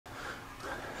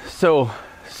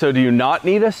So do you not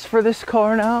need us for this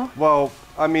car now? Well,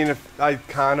 I mean, if I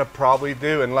kind of probably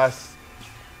do, unless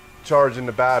charging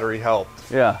the battery helped.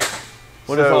 Yeah.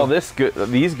 What is all this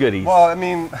these goodies? Well, I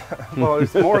mean, well,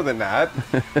 it's more than that.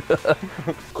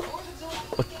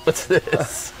 What's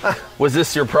this? Was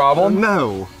this your problem?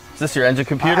 No. Is this your engine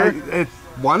computer? It's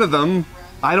one of them.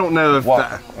 I don't know if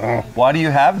Why do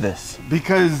you have this?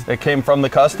 Because it came from the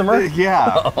customer?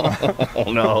 Yeah.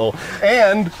 Oh no.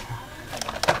 And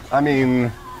I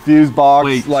mean, fuse box.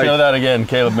 Wait, like, show that again.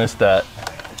 Caleb missed that.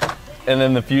 And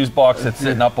then the fuse box that's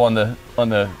sitting up on the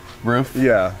roof.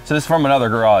 Yeah. So this is from another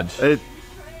garage.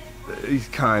 He's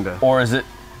kinda. Or is it?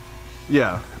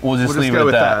 Yeah. We'll just leave it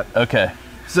at that. Okay.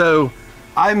 So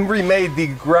I remade the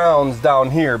grounds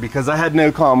down here because I had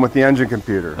no comm with the engine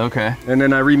computer. Okay. And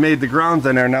then I remade the grounds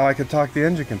in there. Now I could talk to the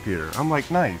engine computer. I'm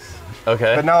like, nice.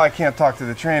 Okay. But now I can't talk to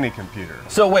the tranny computer.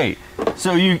 So wait.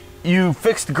 So you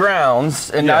fixed grounds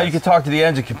and now you can talk to the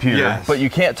engine computer. Yes. But you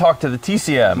can't talk to the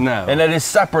TCM. No. And it is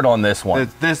separate on this one.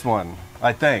 It's this one,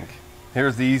 I think.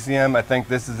 Here's the ECM. I think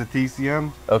this is a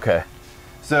TCM. Okay.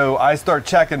 So I start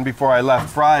checking before I left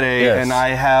Friday, and I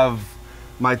have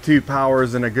my 2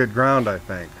 powers and a good ground, I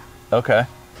think. Okay.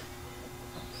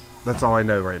 That's all I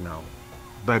know right now.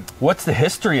 But what's the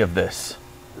history of this?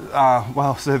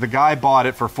 Well, so the guy bought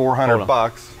it for 400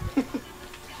 bucks. I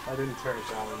didn't turn it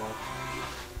down enough.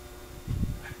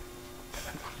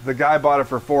 The guy bought it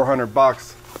for 400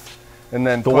 bucks, and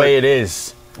then the way it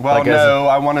is. Well, like no,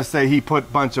 I want to say he put a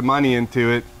bunch of money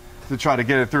into it to try to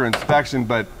get it through inspection,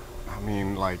 but I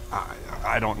mean, like,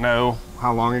 I don't know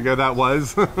how long ago that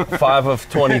was. 5 of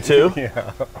 22?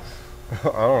 Yeah. I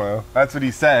don't know. That's what he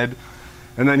said.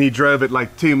 And then he drove it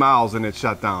like 2 miles and it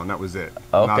shut down. That was it.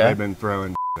 Okay. Now they've been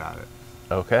throwing at it.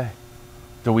 Okay.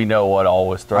 Do we know what all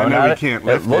was thrown I know at we it? can't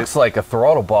lift it looks like a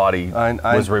throttle body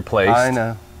was replaced. I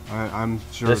know. I'm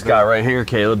sure. This guy right here,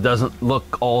 Caleb, doesn't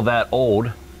look all that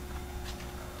old.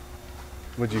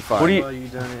 What'd you find? What do you? Well, you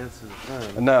didn't answer the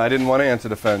phone. No, I didn't want to answer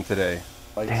the phone today.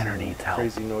 Danner needs help.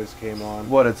 Crazy noise came on.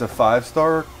 What? It's a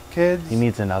 5-star kids? He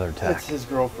needs another tech. That's his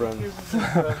girlfriend. It's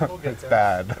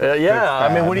bad. Yeah, It's I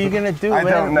mean, bad. what are you gonna do? I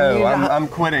man? don't know. You I'm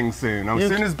quitting soon. As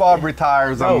soon as Bob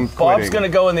retires, I'm quitting. Bob's gonna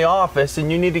go in the office,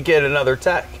 and you need to get another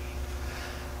tech.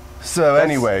 So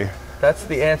anyway, that's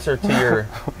the answer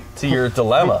to your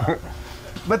dilemma.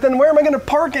 But then where am I going to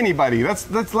park anybody?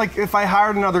 That's like if I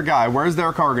hired another guy, where's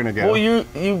their car going to go? Well, you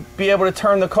be able to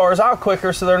turn the cars out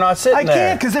quicker so they're not sitting there. I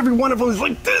can't because every one of them is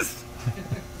like this.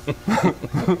 Yeah,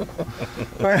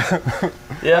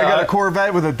 I got a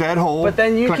Corvette with a dead hole. But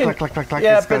then you click, can, click, click, click, click,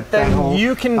 yeah, it's got but then hole.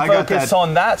 you can I got focus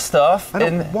on that stuff. I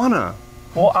don't wanna.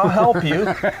 Well, I'll help you.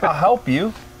 I'll help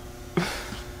you.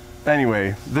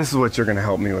 Anyway, this is what you're going to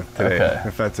help me with today,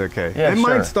 if that's okay. Yeah, it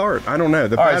might start. I don't know.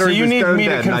 The All right, so battery you was need stone me to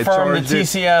dead and I confirm the charged it.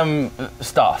 TCM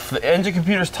stuff. The engine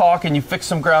computer's talking. You fixed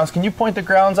some grounds. Can you point the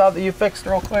grounds out that you fixed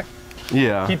real quick?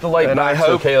 Yeah. Keep the light and back I hope,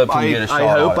 so Caleb can get a shot.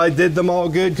 I hope I did them all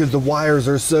good because the wires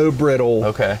are so brittle.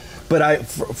 Okay. But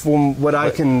from what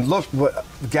I can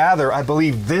gather, I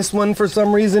believe this one for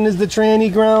some reason is the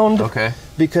tranny ground. Okay.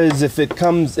 Because if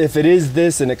it is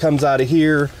this and it comes out of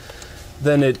here,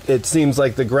 then it seems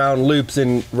like the ground loops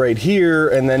in right here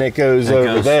and then it goes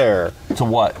over there. To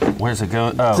what? Where's it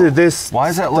going? Oh. To this. Why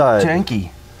does that look stud. janky?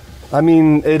 I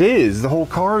mean, it is. The whole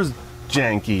car's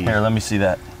janky. Here, let me see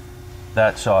that.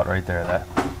 That shot right there. That.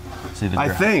 See the I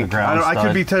think. I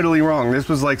could be totally wrong. This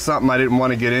was like something I didn't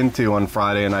want to get into on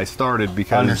Friday, and I started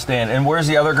because. I understand. And where's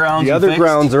the other grounds? The other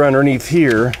grounds are underneath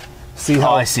here. See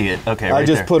how? Oh, I see it. Okay. I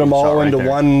just put them all into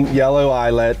one yellow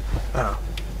eyelet.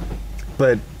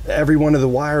 But every one of the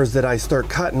wires that I start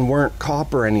cutting weren't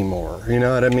copper anymore. You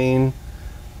know what I mean?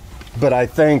 But I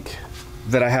think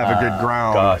that I have a good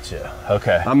ground. Gotcha.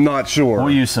 Okay. I'm not sure. We'll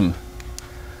use some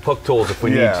hook tools if we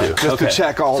need to. Just to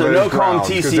check all so those grounds.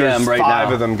 So no COM TCM right now.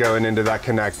 5 of them going into that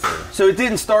connector. So it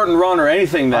didn't start and run or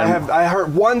anything then? I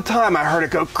heard one time I heard it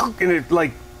go and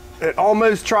it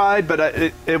almost tried, but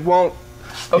it won't.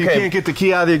 Okay. You can't get the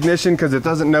key out of the ignition because it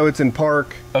doesn't know it's in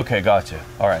park. Okay, gotcha.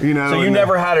 All right. You know, so you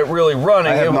never had it really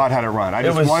running. I have not had it run.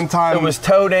 One time. It was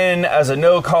towed in as a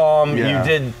no comm. Yeah. You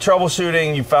did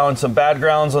troubleshooting. You found some bad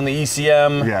grounds on the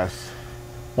ECM. Yes.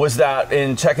 Was that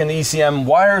in checking the ECM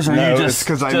wires, or no, you just? It's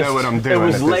because I know what I'm doing. It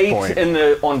was at this late point.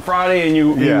 on Friday, and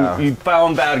you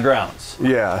found bad grounds.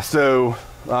 Yeah. So.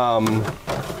 And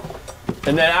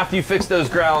then after you fixed those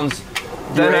grounds.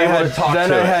 Then I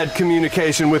had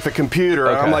communication with the computer.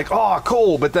 Okay. And I'm like, oh,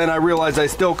 cool. But then I realized I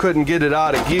still couldn't get it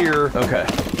out of gear. Okay.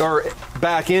 Or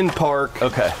back in park.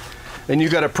 Okay. And you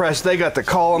got to press. They got the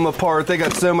column apart. They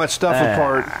got so much stuff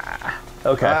apart.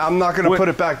 Okay. I'm not going to put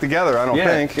it back together, I don't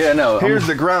think. Yeah, no. Here's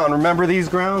the ground. Remember these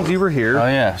grounds? You were here. Oh,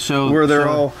 yeah. So where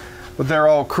they're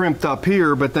all crimped up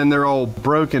here, but then they're all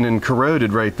broken and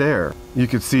corroded right there. You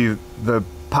could see the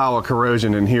pile of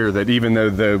corrosion in here that even though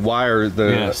the wire,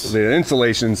 the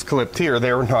insulation's clipped here,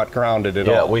 they were not grounded at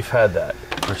all. Yeah, we've had that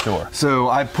for sure. So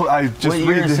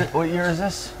What year is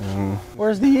this?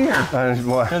 Where's the year?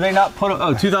 Do they not put?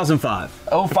 Oh, 2005.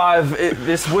 05.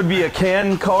 This would be a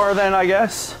CAN car then, I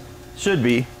guess. Should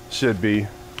be.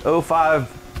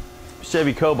 05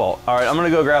 Chevy Cobalt. All right, I'm gonna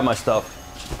go grab my stuff.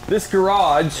 This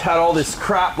garage had all this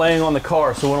crap laying on the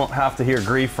car, so we don't have to hear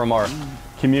grief from our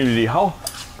community. How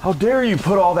dare you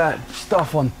put all that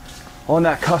stuff on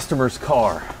that customer's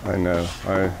car? I know.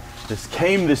 This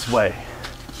came this way.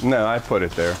 No, I put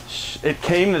it there. It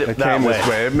came that way.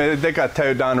 This way. They got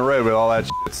towed down the road with all that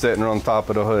shit sitting on top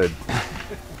of the hood.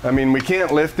 I mean, we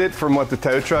can't lift it from what the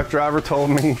tow truck driver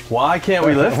told me. Why can't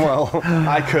we lift it? Well,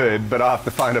 I could, but I'll have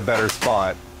to find a better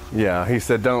spot. Yeah, he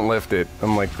said, don't lift it.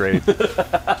 I'm like, great.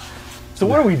 So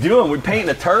what are we doing? We're painting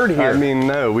a turd here. I mean,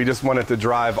 no, we just wanted to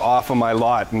drive off of my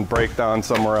lot and break down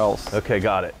somewhere else. Okay,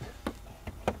 got it.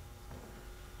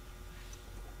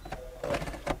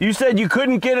 You said you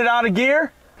couldn't get it out of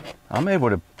gear? I'm able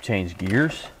to change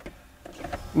gears.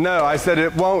 No, I said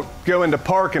it won't go into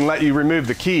park and let you remove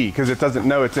the key because it doesn't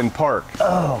know it's in park.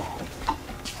 Oh.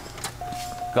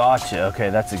 Gotcha. Okay,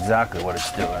 that's exactly what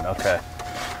it's doing. Okay.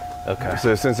 Okay.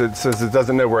 So since it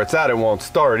doesn't know where it's at, it won't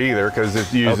start either because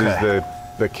it uses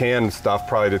the CAN stuff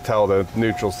probably to tell the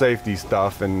neutral safety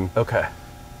stuff and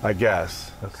I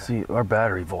guess. Okay. See, our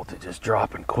battery voltage is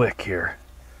dropping quick here.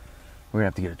 We're gonna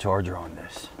have to get a charger on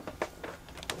this.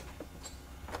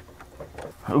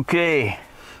 Okay.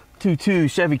 22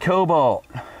 Chevy Cobalt.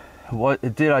 What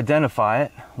it did identify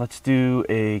it. Let's do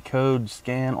a code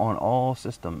scan on all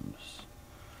systems.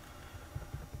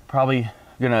 Probably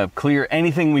gonna clear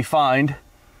anything we find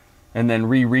and then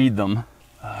reread them.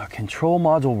 Control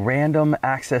module random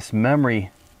access memory.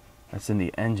 That's in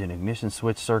the engine. Ignition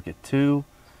switch circuit 2.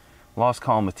 Lost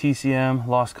column with TCM.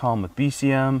 Lost column with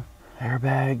BCM.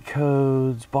 Airbag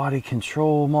codes, body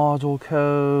control module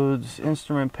codes,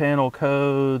 instrument panel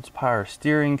codes, power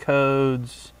steering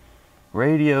codes,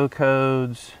 radio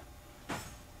codes.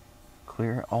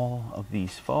 Clear all of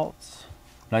these faults.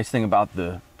 Nice thing about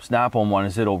the Snap-on one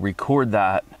is it'll record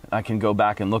that. I can go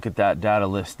back and look at that data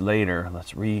list later.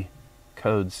 Let's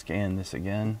re-code scan this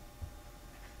again.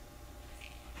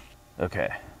 Okay,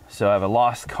 so I have a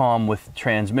lost comm with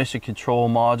transmission control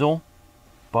module.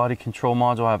 Body control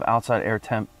module, I have outside air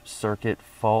temp circuit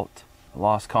fault.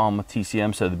 Lost column with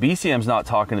TCM, so the BCM's not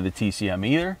talking to the TCM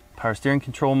either. Power steering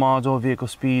control module, vehicle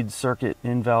speed, circuit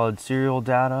invalid serial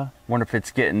data. Wonder if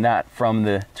it's getting that from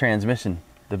the transmission,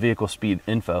 the vehicle speed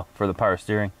info for the power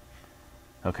steering.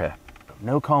 Okay,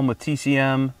 no column with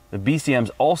TCM. The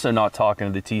BCM's also not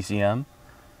talking to the TCM.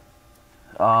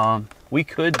 We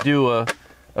could do a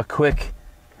quick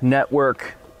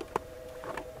network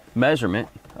measurement.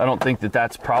 I don't think that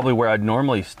that's probably where I'd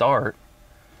normally start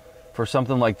for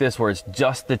something like this where it's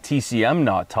just the TCM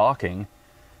not talking.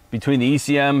 Between the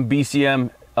ECM,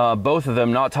 BCM, both of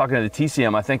them not talking to the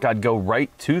TCM, I think I'd go right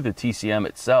to the TCM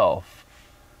itself.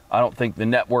 I don't think the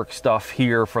network stuff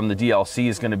here from the DLC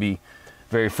is going to be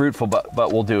very fruitful,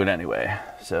 but we'll do it anyway.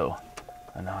 So,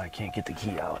 I know I can't get the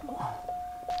key out.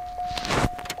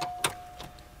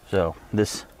 So,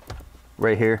 this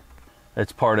right here,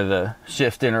 it's part of the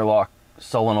shift interlock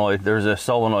solenoid. There's a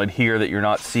solenoid here that you're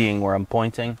not seeing where I'm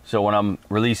pointing. So when I'm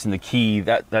releasing the key,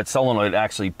 that solenoid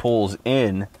actually pulls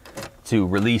in to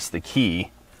release the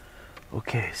key.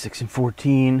 Okay, 6 and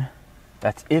 14.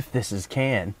 That's if this is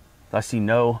CAN. I see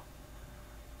no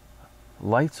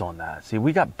lights on that. See,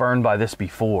 we got burned by this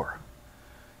before.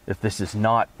 If this is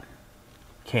not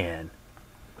CAN.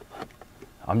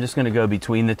 I'm just gonna go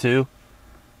between the two,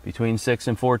 between 6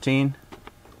 and 14.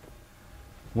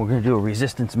 We're going to do a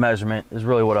resistance measurement is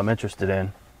really what I'm interested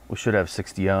in. We should have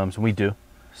 60 ohms, and we do.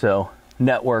 So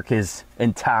network is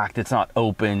intact. It's not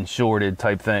open, shorted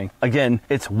type thing. Again,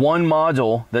 it's one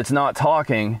module that's not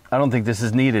talking. I don't think this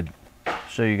is needed.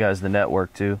 Show you guys the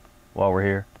network too while we're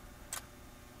here.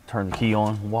 Turn the key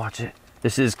on, watch it.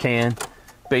 This is CAN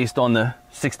based on the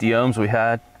 60 ohms we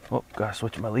had. Oh, gotta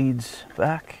switch my leads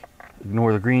back.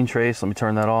 Ignore the green trace. Let me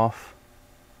turn that off.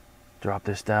 Drop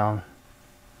this down.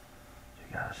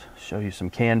 Guys, show you some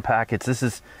CAN packets. This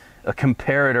is a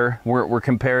comparator. We're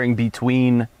comparing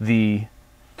between the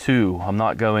two. I'm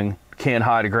not going CAN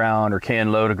high to ground or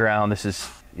CAN low to ground. This is,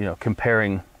 you know,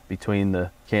 comparing between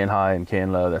the CAN high and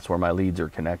CAN low. That's where my leads are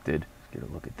connected. Let's get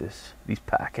a look at these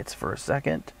packets for a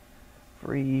second.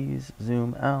 freeze,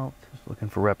 zoom out. Just looking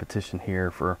for repetition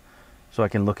here so I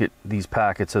can look at these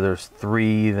packets. So there's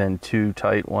 3, then 2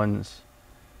 tight ones.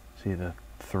 See the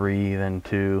 3, then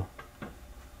 2.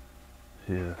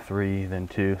 See the 3, then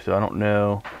 2. So I don't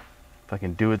know if I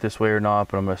can do it this way or not,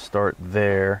 but I'm going to start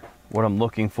there. What I'm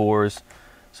looking for is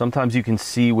sometimes you can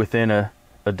see within a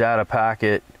data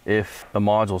packet if a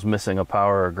module's missing a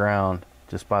power or ground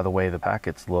just by the way the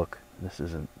packets look. This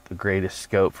isn't the greatest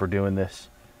scope for doing this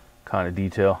kind of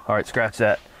detail. All right, scratch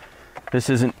that. This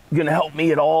isn't going to help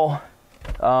me at all.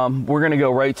 We're going to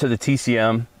go right to the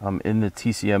TCM. I'm in the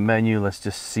TCM menu. Let's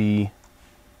just see.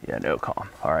 Yeah, no comm.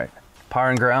 All right.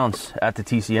 Power and grounds at the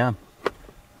TCM.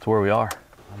 That's where we are.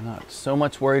 I'm not so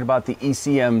much worried about the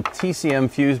ECM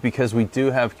TCM fuse because we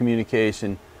do have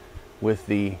communication with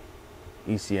the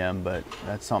ECM, but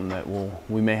that's something that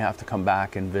we may have to come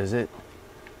back and visit.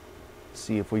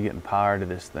 See if we get power to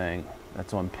this thing.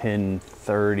 That's on pin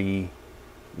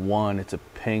 31. It's a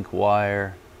pink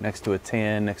wire next to a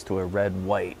tan, next to a red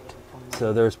white.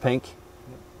 So there's pink,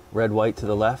 red white to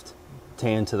the left,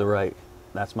 tan to the right.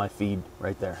 That's my feed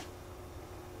right there.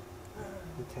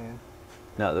 The tan?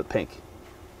 No, the pink.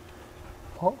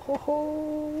 Oh, ho,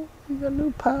 ho. We got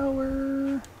new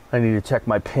power. I need to check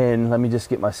my pin. Let me just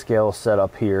get my scale set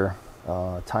up here.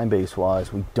 Time base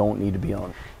wise, we don't need to be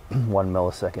on 1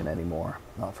 millisecond anymore.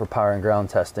 Not for power and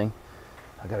ground testing.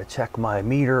 I gotta check my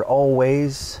meter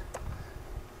always.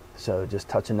 So just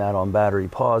touching that on battery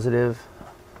positive.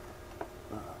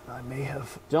 I may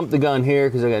have jumped the gun here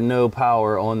because I got no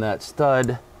power on that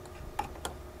stud.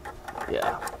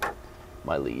 Yeah,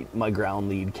 my ground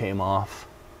lead came off.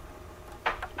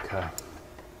 Okay.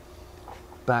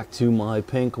 Back to my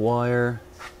pink wire.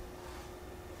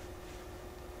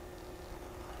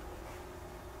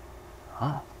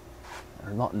 Huh.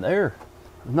 There's nothing there.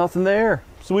 There's nothing there.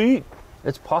 Sweet.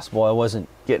 It's possible I wasn't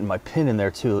getting my pin in there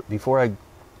too. Before I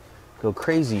go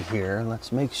crazy here,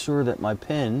 let's make sure that my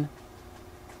pin...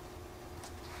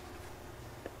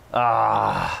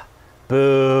 Ah,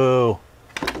 boo.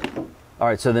 All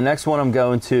right, so the next one I'm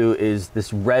going to is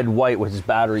this red white, which is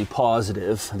battery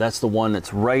positive. That's the one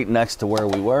that's right next to where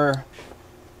we were.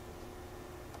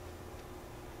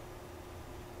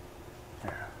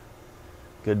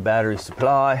 Good battery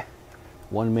supply.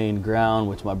 One main ground,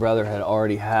 which my brother had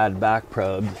already had back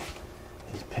probed,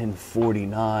 is pin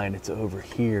 49. It's over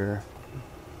here.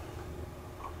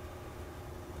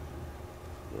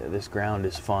 Yeah, this ground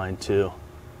is fine too.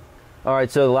 All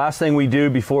right, so the last thing we do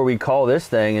before we call this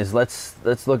thing is let's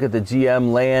look at the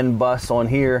GM LAN bus on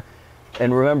here.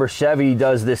 And remember, Chevy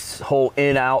does this whole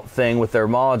in-out thing with their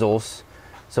modules.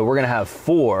 So we're gonna have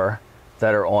 4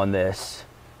 that are on this.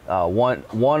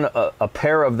 A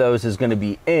pair of those is gonna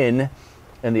be in,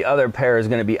 and the other pair is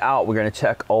gonna be out. We're gonna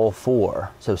check all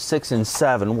 4. So 6 and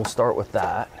 7, we'll start with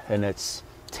that. And it's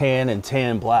tan and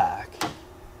tan black.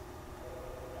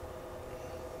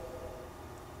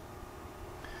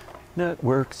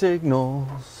 Network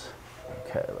signals.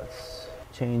 Okay, let's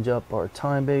change up our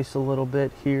time base a little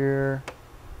bit here.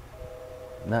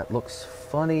 And that looks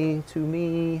funny to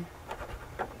me.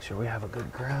 Make sure we have a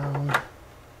good ground.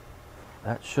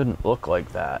 That shouldn't look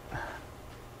like that.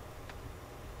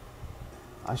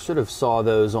 I should have saw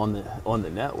those on the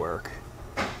network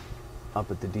up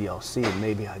at the DLC, and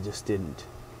maybe I just didn't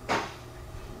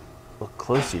look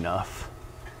close enough.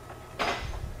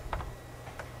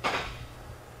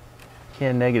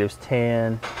 Can negative's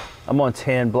tan. I'm on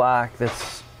tan black.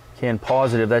 That's can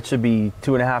positive. That should be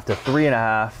 2.5 to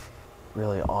 3.5.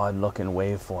 Really odd looking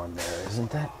waveform there,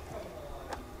 isn't that?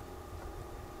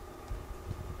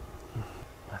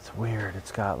 That's weird.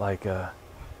 It's got like a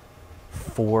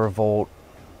 4 volt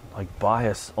like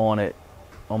bias on it,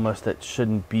 almost that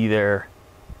shouldn't be there.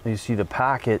 You see the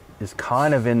packet is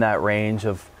kind of in that range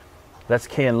of, that's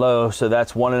can low, so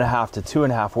that's 1.5 to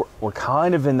 2.5. We're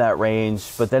kind of in that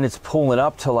range, but then it's pulling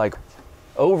up to like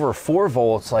over 4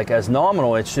 volts, like as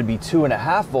nominal. It should be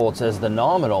 2.5 volts as the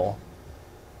nominal.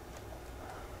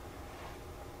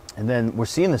 And then we're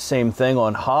seeing the same thing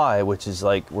on high, which is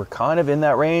like, we're kind of in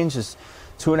that range, is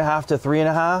 2.5 to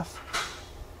 3.5.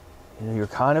 You know, you're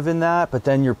kind of in that, but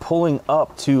then you're pulling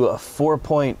up to a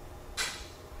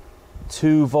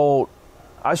 4.2 volt.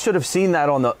 I should have seen that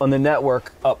on the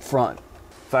network up front.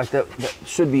 In fact, that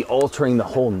should be altering the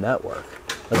whole network.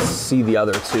 Let's see the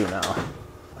other 2 now.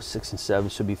 6 and 7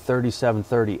 should be 37,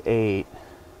 38.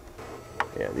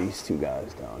 Yeah, these 2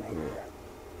 guys down here.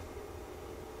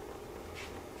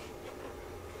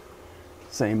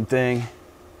 Same thing.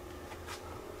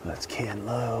 That's can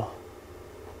low.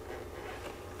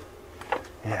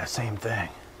 Yeah, same thing.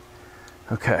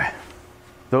 Okay.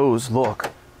 Those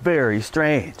look very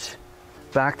strange.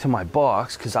 back to my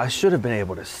box because I should have been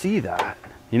able to see that.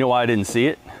 You know why I didn't see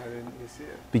it? Why didn't you see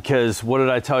it? Because what did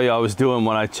I tell you I was doing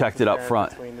when I checked it up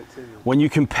front? When you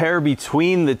compare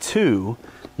between the two,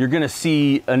 you're going to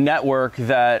see a network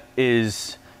that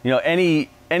is, you know, any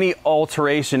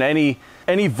alteration, any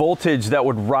voltage that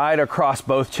would ride across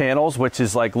both channels, which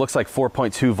is like, looks like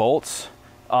 4.2 volts,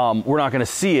 we're not going to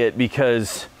see it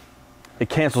because it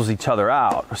cancels each other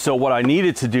out. So what I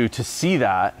needed to do to see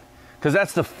that, because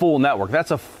that's the full network,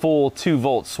 that's a full 2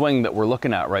 volt swing that we're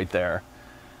looking at right there.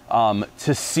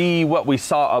 To see what we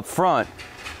saw up front,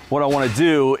 what I want to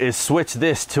do is switch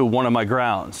this to one of my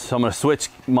grounds. So I'm going to switch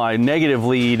my negative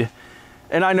lead,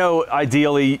 and I know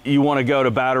ideally you want to go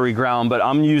to battery ground, but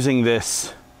I'm using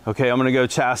this. Okay, I'm going to go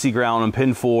chassis ground on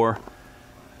pin 4,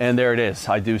 and there it is.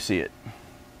 I do see it.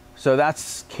 So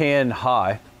that's CAN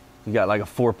high. You got like a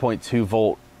 4.2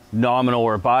 volt nominal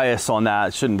or bias on that.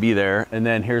 It shouldn't be there. And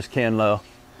then here's CAN low.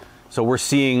 So we're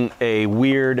seeing a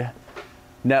weird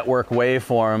network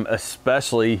waveform,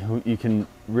 especially you can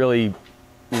really,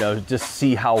 you know, just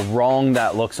see how wrong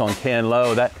that looks on CAN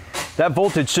low. That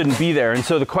voltage shouldn't be there. And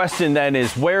so the question then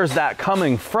is, where's that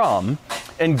coming from?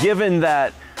 And given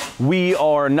that we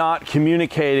are not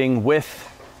communicating with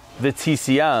the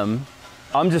TCM,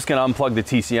 I'm just going to unplug the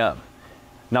TCM.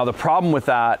 Now the problem with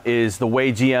that is the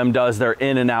way GM does their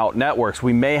in and out networks.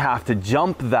 We may have to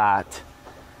jump that.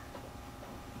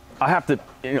 I got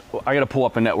to pull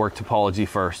up a network topology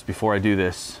first before I do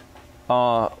this.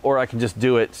 Or I can just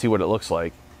do it, see what it looks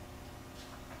like.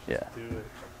 Yeah. Do it.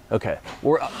 Okay.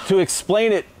 To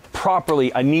explain it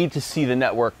properly, I need to see the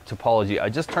network topology. I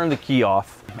just turned the key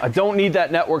off. I don't need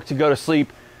that network to go to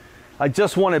sleep. I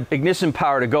just wanted ignition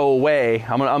power to go away.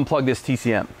 I'm going to unplug this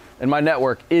TCM. And my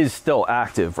network is still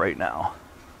active right now.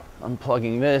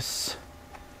 Unplugging this.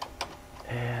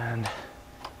 And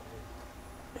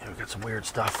we've got some weird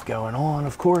stuff going on,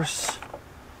 of course.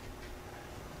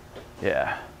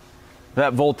 Yeah.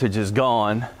 That voltage is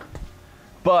gone.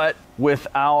 But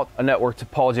without a network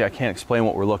topology, I can't explain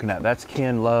what we're looking at. That's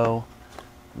CAN low.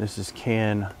 This is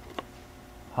CAN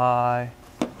high.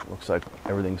 Looks like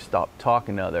everything stopped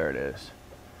talking. Now there it is.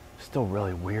 Still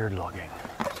really weird looking.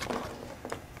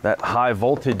 That high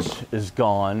voltage is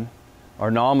gone.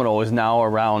 Our nominal is now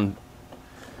around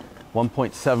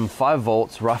 1.75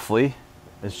 volts roughly.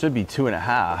 It should be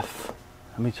 2.5.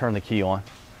 Let me turn the key on.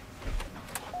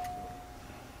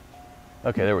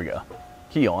 Okay, there we go.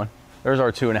 Key on. There's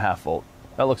our 2.5 volt.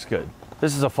 That looks good.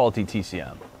 This is a faulty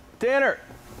TCM. Danner!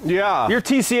 Yeah. Your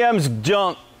TCM's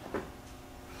junk.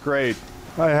 Great.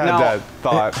 I had that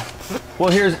thought. Well,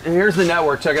 here's the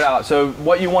network. Check it out. So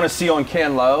what you want to see on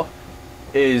CAN low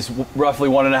is roughly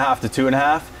 1.5 to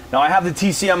 2.5. Now I have the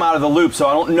TCM out of the loop, so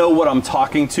I don't know what I'm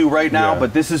talking to right now,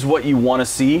 but this is what you want to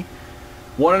see.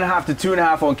 1.5 to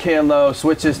 2.5 on CAN low,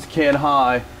 switches to CAN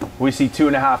high. We see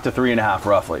 2.5 to 3.5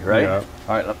 roughly, right? Yeah.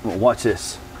 All right, watch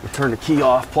this. We'll turn the key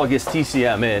off, plug this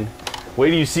TCM in. Wait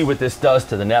till you see what this does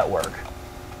to the network.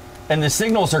 And the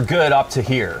signals are good up to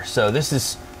here. So this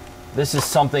is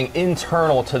something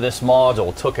internal to this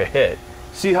module took a hit.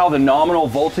 See how the nominal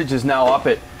voltage is now up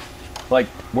at, like,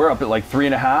 we're up at like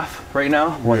 3.5 right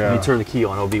now. Let me turn the key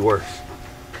on, it'll be worse.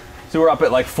 So we're up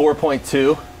at like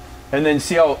 4.2. And then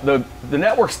see how the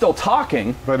network's still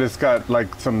talking. But it's got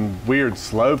like some weird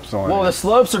slopes on it. Well, the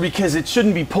slopes are because it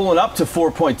shouldn't be pulling up to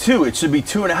 4.2. It should be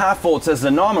 2.5 volts as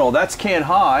the nominal. That's CAN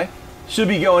high. Should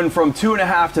be going from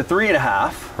 2.5 to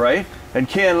 3.5, right? And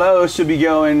CAN low should be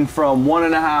going from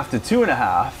 1.5 to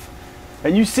 2.5.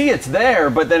 And you see it's there,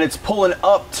 but then it's pulling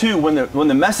up to, when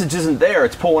the message isn't there,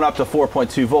 it's pulling up to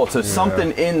 4.2 volts. So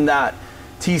something in that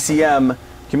TCM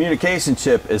communication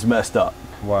chip is messed up.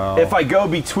 Wow. If I go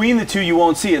between the two, you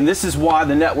won't see it. And this is why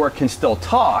the network can still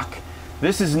talk.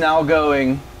 This is now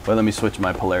going, well, let me switch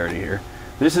my polarity here.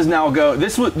 This is now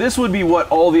this would be what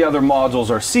all the other modules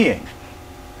are seeing.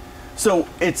 So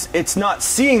it's not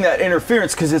seeing that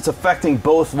interference because it's affecting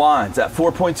both lines. That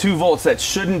 4.2 volts that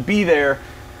shouldn't be there,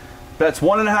 that's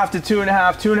 1.5 to 2.5,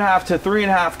 2.5 to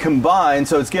 3.5 combined.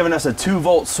 So it's giving us a 2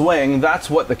 volt swing. That's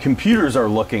what the computers are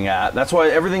looking at. That's why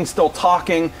everything's still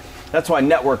talking. That's why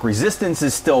network resistance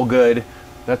is still good.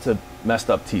 That's a messed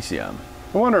up TCM.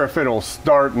 I wonder if it'll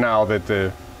start now that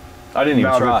the... I didn't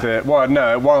even try. Well,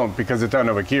 no, it won't because it doesn't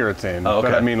know what gear it's in. Oh, okay.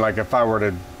 But I mean, like if I were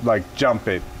to like jump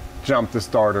the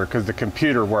starter because the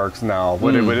computer works now, it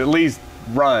would at least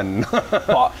run.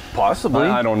 Possibly.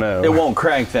 I don't know. It won't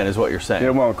crank then is what you're saying.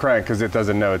 It won't crank because it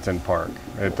doesn't know it's in park.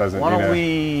 It doesn't, Why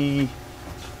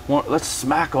don't let's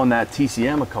smack on that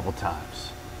TCM a couple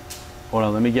times. Hold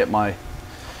on, let me get my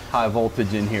high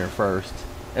voltage in here first.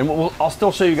 And I'll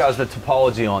still show you guys the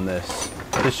topology on this.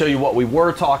 to show you what we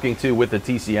were talking to with the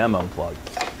TCM unplugged.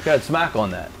 Go ahead, smack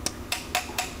on that.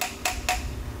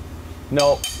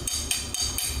 Nope.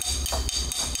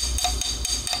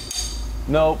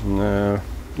 Nope. No.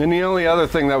 And the only other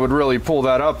thing that would really pull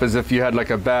that up is if you had like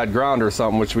a bad ground or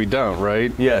something, which we don't,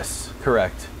 right? Yes,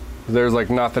 correct. There's like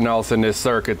nothing else in this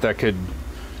circuit that could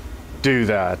do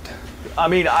that. I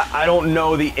mean, I don't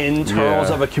know the internals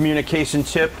of a communication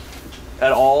chip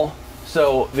at all.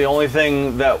 So the only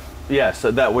thing that, yes,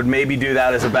 that would maybe do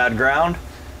that is a bad ground.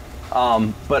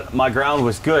 But my ground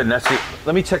was good. And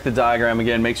let me check the diagram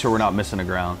again, make sure we're not missing a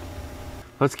ground.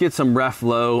 Let's get some ref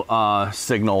low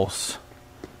signals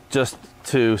just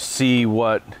to see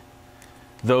what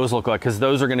those look like, because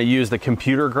those are going to use the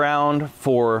computer ground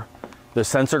for the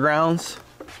sensor grounds.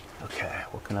 Okay,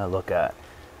 what can I look at?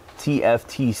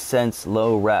 TFT Sense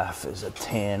Low Ref is a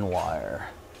tan wire.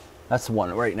 That's the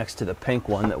one right next to the pink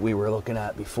one that we were looking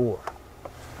at before.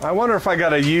 I wonder if I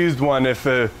got a used one, if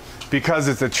because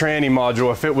it's a tranny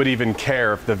module, if it would even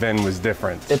care if the VIN was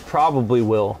different. It probably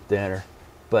will, Danner,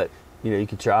 but you know, you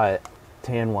could try it.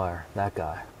 Tan wire, that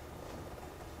guy.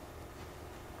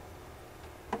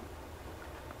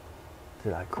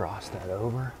 Did I cross that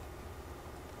over?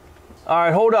 All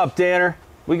right, hold up, Danner.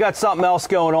 We got something else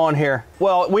going on here.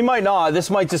 Well, we might not.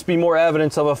 This might just be more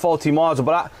evidence of a faulty module,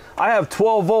 but I have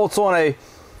 12 volts on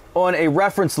a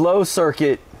reference low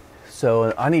circuit,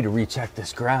 so I need to recheck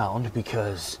this ground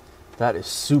because that is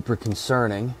super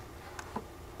concerning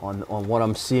on what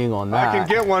I'm seeing on that. I can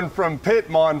get one from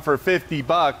Pitmon for 50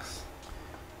 bucks.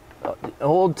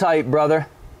 Hold tight, brother.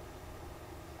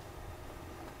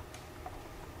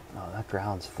 No, that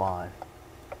ground's fine.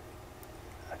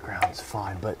 That ground's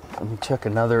fine, but let me check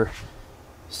another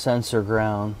sensor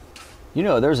ground. You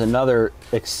know, there's another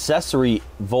accessory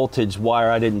voltage wire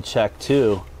I didn't check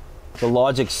too. The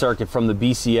logic circuit from the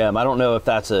BCM. I don't know if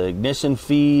that's an ignition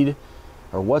feed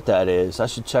or what that is. I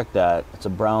should check that. It's a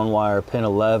brown wire, pin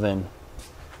 11.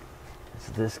 It's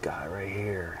this guy right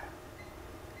here.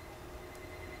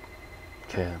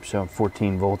 Okay, I'm showing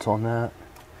 14 volts on that.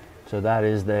 So that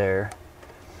is there.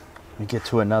 Let me get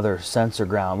to another sensor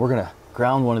ground. We're gonna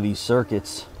ground one of these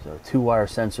circuits. So 2-wire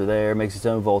sensor there makes its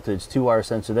own voltage. 2-wire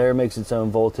sensor there makes its own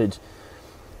voltage.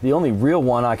 The only real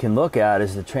one I can look at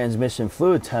is the transmission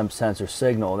fluid temp sensor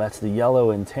signal. That's the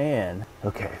yellow and tan.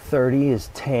 Okay, 30 is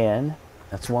tan.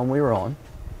 That's the one we were on.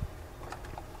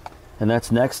 And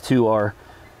that's next to our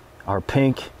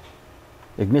pink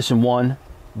ignition 1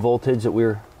 voltage that we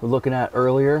were looking at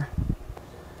earlier.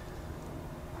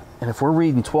 And if we're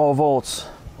reading 12 volts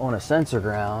on a sensor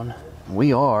ground,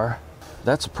 we are,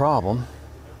 that's a problem.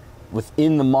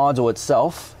 Within the module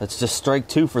itself, that's just strike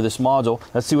 2 for this module.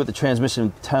 Let's see what the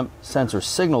transmission temp sensor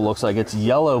signal looks like. It's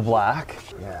yellow black.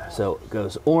 Yeah. So it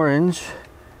goes orange,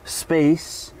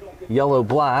 space, yellow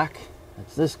black.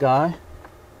 That's this guy.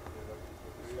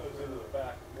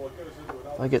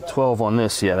 If I get 12 on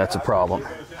this, yeah, that's a problem.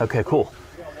 Okay, cool.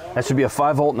 That should be a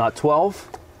 5 volt, not 12.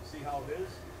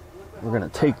 We're gonna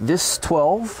take this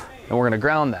 12 and we're gonna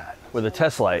ground that with a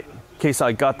test light in case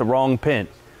I got the wrong pin.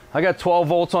 I got 12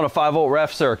 volts on a 5 volt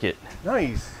ref circuit.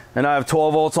 Nice. And I have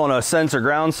 12 volts on a sensor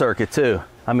ground circuit too.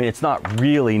 I mean, it's not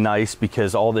really nice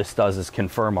because all this does is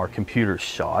confirm our computer's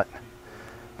shot,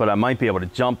 but I might be able to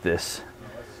jump this,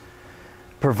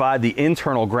 provide the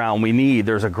internal ground we need.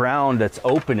 There's a ground that's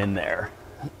open in there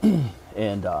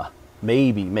and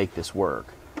maybe make this work.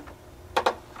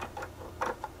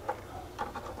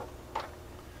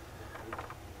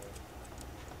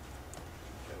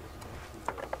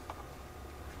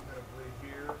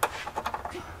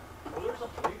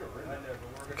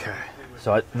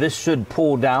 So this should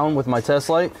pull down with my test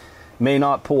light. May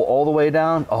not pull all the way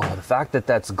down. Oh, the fact that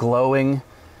that's glowing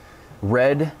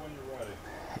red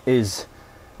is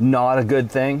not a good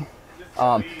thing.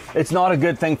 It's not a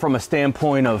good thing from a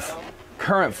standpoint of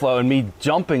current flow and me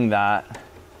jumping that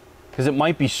because it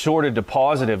might be shorted to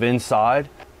positive inside.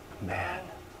 Man,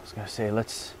 I was gonna say,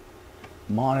 let's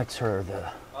monitor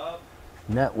the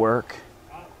network.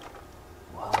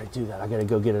 While I do that, I gotta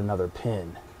go get another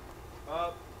pin.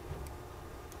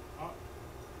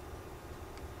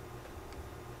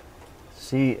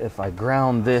 See if I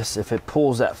ground this, if it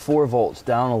pulls that 4 volts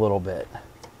down a little bit.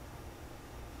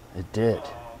 It did.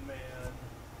 Oh, man.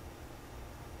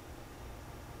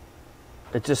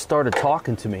 It just started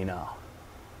talking to me now.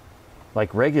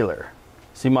 Like regular.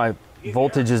 See, my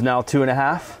voltage is now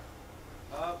 2.5.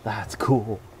 That's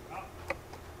cool.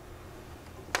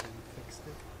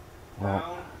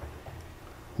 Well,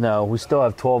 no, we still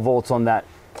have 12 volts on that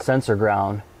sensor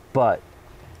ground, but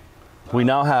we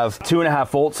now have 2.5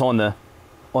 volts on the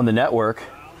network.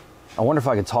 I wonder if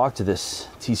I can talk to this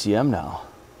TCM now.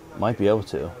 Might be able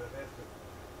to.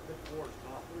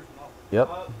 Yep,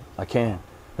 I can.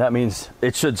 That means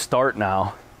it should start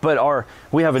now. But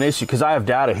we have an issue, because I have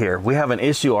data here. We have an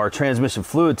issue, our transmission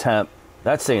fluid temp,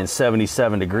 that's saying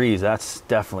 77 degrees. That's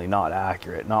definitely not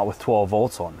accurate, not with 12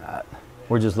 volts on that.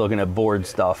 We're just looking at board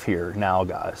stuff here now,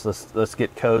 guys. Let's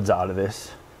get codes out of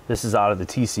this. This is out of the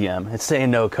TCM. It's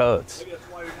saying no codes.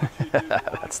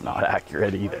 That's not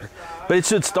accurate either. But it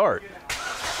should start.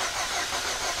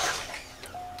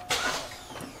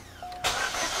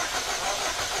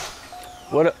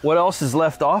 What else is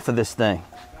left off of this thing?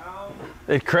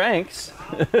 It cranks.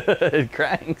 It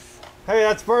cranks. Hey,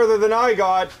 that's further than I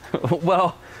got.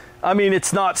 Well, I mean,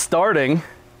 it's not starting,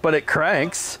 but it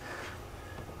cranks.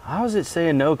 How is it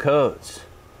saying no codes?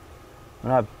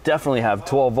 And I definitely have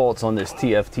 12 volts on this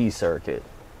TFT circuit.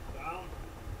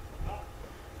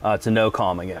 It's a no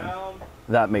comm again.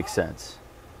 That makes sense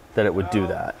that it would do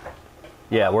that.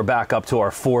 Yeah, we're back up to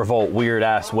our 4 volt weird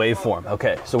ass waveform.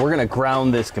 Okay, so we're gonna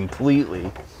ground this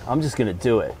completely. I'm just gonna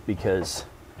do it because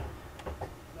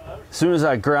as soon as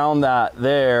I ground that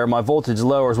there, my voltage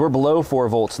lowers. We're below 4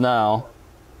 volts now.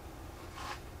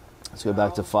 Let's go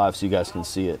back to 5 so you guys can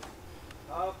see it.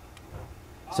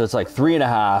 So it's like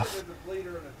 3.5.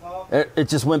 It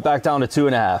just went back down to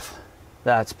 2.5.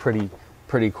 That's pretty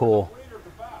cool.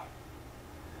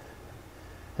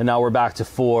 And now we're back to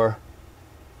 4.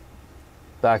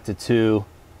 Back to 2.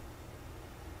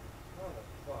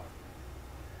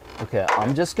 Okay,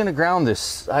 I'm just gonna ground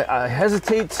this. I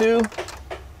hesitate to,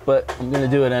 but I'm gonna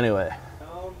do it anyway.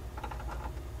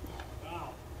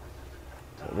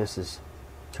 So this is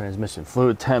transmission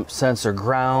fluid temp sensor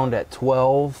ground at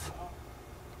 12.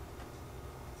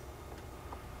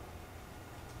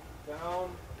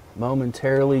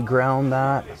 Momentarily ground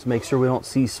that. Let's make sure we don't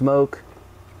see smoke.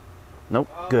 Nope,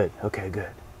 good, okay, good.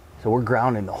 So we're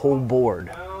grounding the whole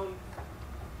board.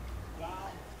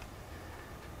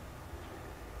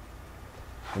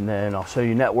 And then I'll show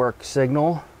you network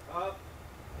signal.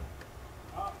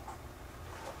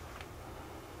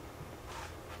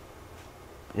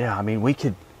 Yeah, I mean, we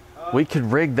could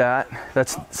rig that.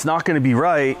 It's not going to be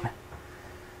right.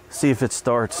 See if it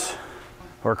starts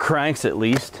or cranks at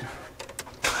least.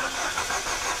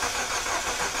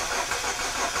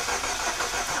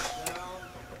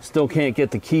 Still can't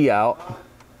get the key out,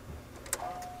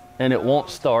 and it won't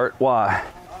start. Why?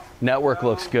 Network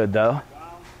looks good though.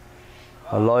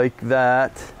 I like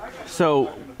that. So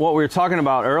what we were talking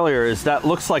about earlier is that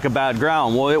looks like a bad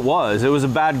ground. Well, it was a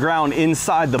bad ground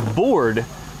inside the board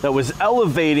that was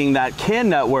elevating that CAN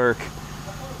network.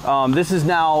 This is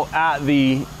now at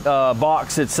the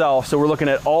box itself, so we're looking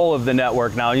at all of the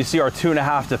network now. You see our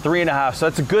 2.5 to 3.5, so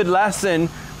that's a good lesson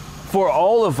for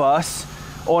all of us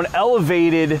on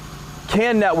elevated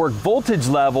CAN network voltage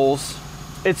levels.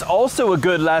 It's also a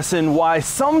good lesson why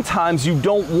sometimes you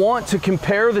don't want to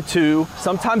compare the two.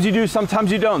 Sometimes you do,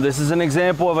 sometimes you don't. This is an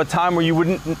example of a time where you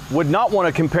would not want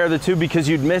to compare the two because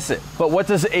you'd miss it. But what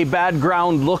does a bad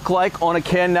ground look like on a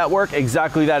CAN network?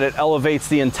 Exactly that. It elevates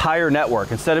the entire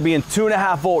network. Instead of being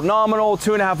 2.5 volt nominal,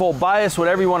 2.5 volt bias,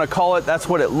 whatever you want to call it, that's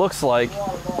what it looks like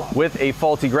with a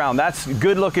faulty ground. That's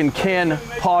good looking CAN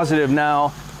positive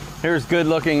now. Here's good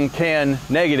looking CAN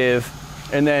negative,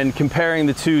 and then comparing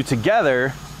the two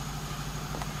together,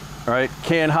 all right,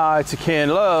 CAN high to CAN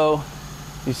low,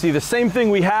 you see the same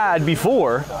thing we had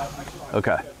before.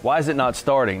 Okay, why is it not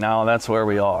starting? Now that's where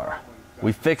we are.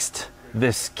 We fixed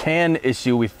this CAN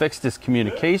issue, we fixed this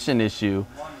communication issue,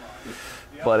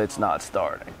 but it's not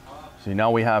starting. So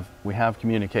now we have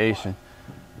communication.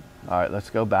 All right, let's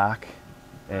go back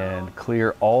and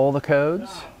clear all the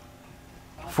codes.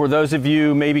 For those of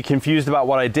you maybe confused about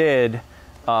what I did,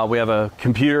 we have a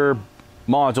computer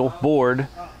module board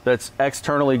that's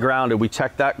externally grounded. We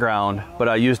checked that ground, but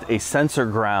I used a sensor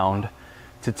ground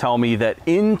to tell me that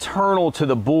internal to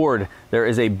the board, there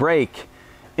is a break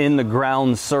in the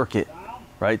ground circuit,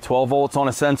 right? 12 volts on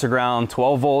a sensor ground,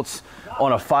 12 volts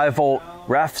on a 5 volt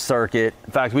ref circuit.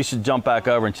 In fact, we should jump back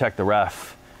over and check the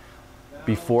ref.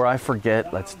 Before I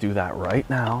forget, let's do that right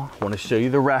now. I want to show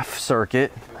you the ref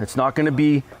circuit. It's not going to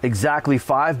be exactly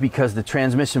 5 because the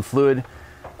transmission fluid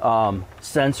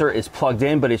sensor is plugged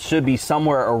in, but it should be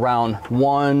somewhere around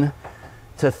 1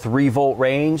 to 3 volt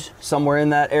range, somewhere in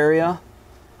that area,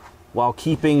 while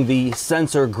keeping the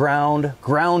sensor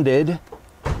grounded.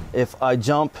 If I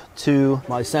jump to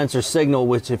my sensor signal,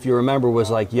 which if you remember was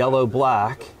like yellow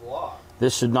black,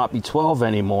 this should not be 12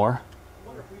 anymore.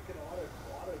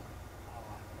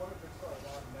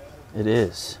 It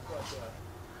is.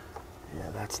 Yeah,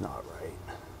 that's not right.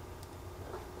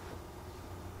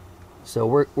 So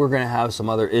we're gonna have some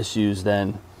other issues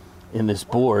then in this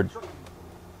board.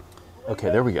 Okay,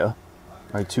 there we go. All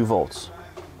right, 2 volts.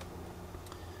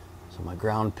 So my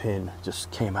ground pin just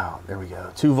came out. There we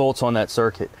go. 2 volts on that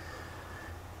circuit.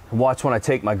 And watch when I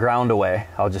take my ground away.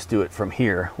 I'll just do it from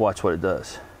here. Watch what it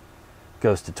does.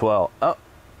 Goes to 12. Oh,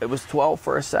 it was 12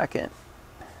 for a second.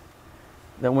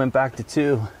 Then went back to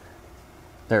 2.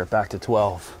 There, back to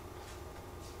 12.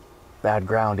 Bad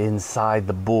ground inside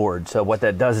the board. So what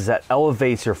that does is that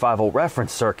elevates your 5-volt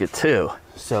reference circuit too.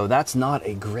 So that's not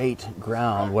a great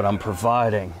ground, what I'm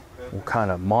providing. We'll kind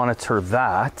of monitor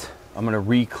that. I'm gonna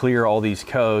re-clear all these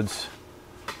codes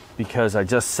because I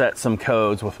just set some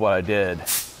codes with what I did.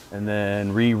 And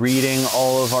then rereading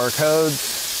all of our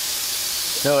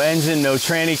codes. No engine, no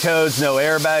tranny codes, no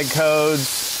airbag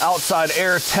codes. Outside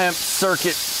air temp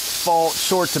circuit fault,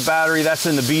 short to battery, that's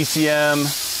in the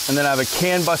BCM. And then I have a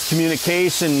CAN bus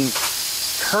communication,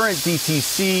 current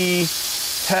DTC,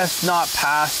 test not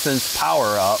passed since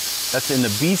power up. That's in the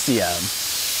BCM.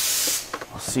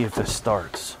 Let's see if this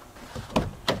starts.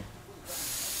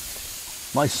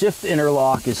 My shift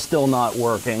interlock is still not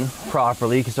working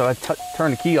properly because I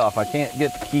turn the key off, I can't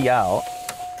get the key out.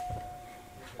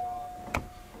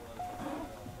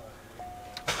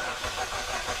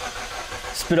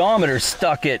 Speedometer's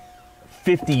stuck at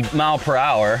 50 mile per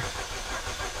hour.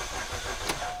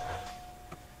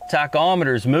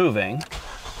 Tachometer's moving.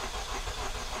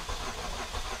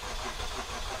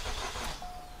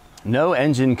 No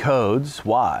engine codes.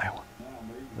 Why?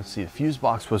 Let's see, the fuse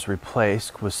box was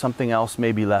replaced. Was something else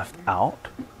maybe left out?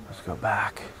 Let's go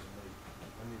back.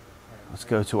 Let's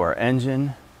go to our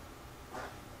engine.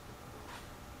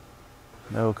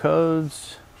 No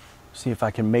codes. See if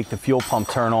I can make the fuel pump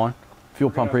turn on.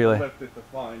 Fuel pump relay.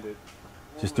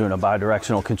 Just doing a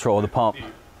bidirectional control of the pump.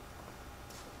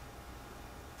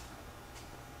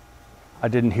 I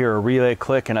didn't hear a relay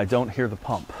click and I don't hear the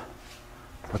pump.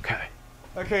 Okay.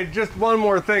 Okay, just one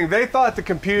more thing. They thought the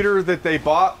computer that they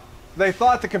bought, they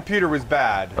thought the computer was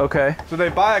bad. Okay. So they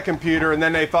buy a computer and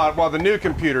then they thought, well, the new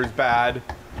computer's bad.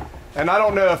 And I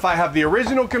don't know if I have the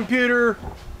original computer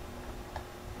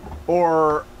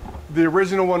or the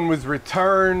original one was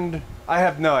returned. I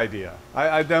have no idea.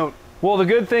 I don't. Well, the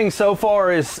good thing so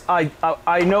far is I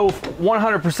know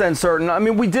 100% certain. I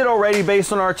mean, we did already,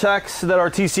 based on our checks, that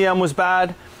our TCM was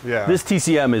bad. Yeah. This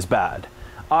TCM is bad.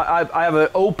 I have an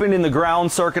open in the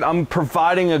ground circuit. I'm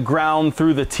providing a ground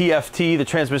through the TFT, the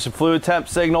transmission fluid temp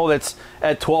signal that's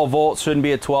at 12 volts, shouldn't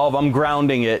be at 12. I'm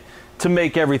grounding it to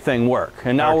make everything work.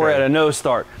 And now we're at a no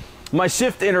start. My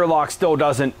shift interlock still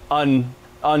doesn't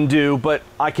undo, but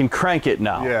I can crank it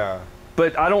now. Yeah.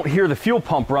 But I don't hear the fuel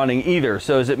pump running either.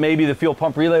 So is it maybe the fuel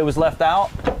pump relay was left out?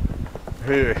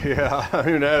 Yeah,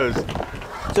 who knows?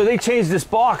 So they changed this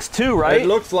box too, right? It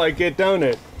looks like it, don't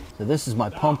it? So this is my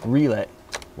pump relay.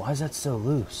 Why is that so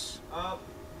loose?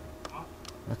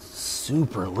 That's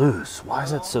super loose. Why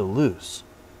is that so loose?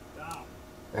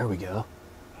 There we go.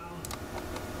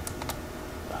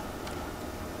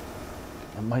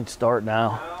 It might start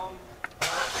now.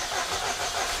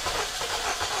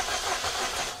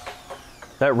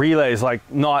 That relay is like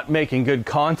not making good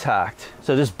contact.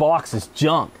 So this box is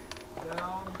junk.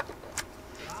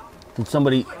 Did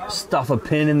somebody stuff a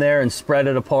pin in there and spread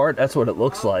it apart? That's what it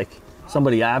looks like.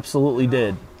 Somebody absolutely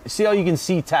did. See how you can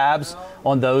see tabs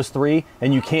on those three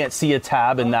and you can't see a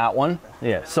tab in that one?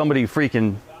 Yeah, somebody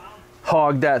freaking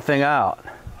hogged that thing out.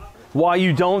 Why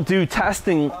you don't do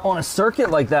testing on a circuit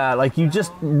like that? Like, you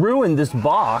just ruined this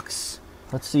box.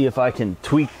 Let's see if I can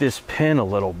tweak this pin a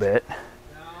little bit.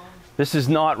 This is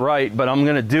not right, but I'm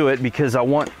gonna do it because I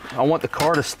want the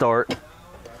car to start.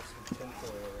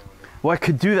 Well, I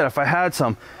could do that if I had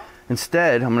some.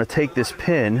 Instead, I'm gonna take this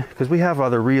pin, because we have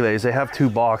other relays, they have 2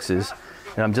 boxes,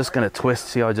 and I'm just gonna twist.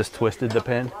 See how I just twisted the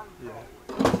pin?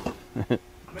 Yeah.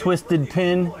 Twisted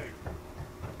pin.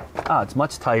 Ah, it's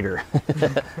much tighter.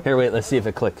 Here, wait, let's see if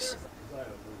it clicks.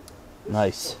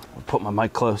 Nice. I'll put my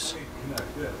mic close.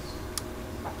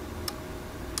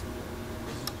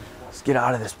 Let's get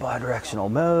out of this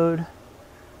bidirectional mode.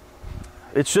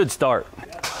 It should start.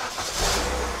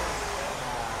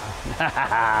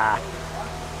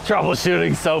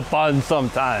 Troubleshooting's so fun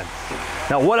sometimes.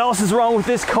 Now, what else is wrong with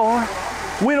this car?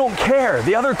 We don't care.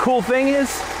 The other cool thing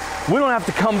is we don't have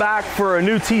to come back for a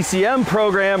new TCM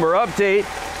program or update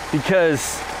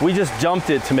because we just jumped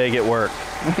it to make it work.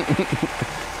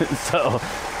 So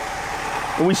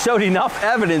we showed enough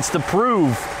evidence to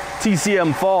prove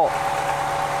TCM fault.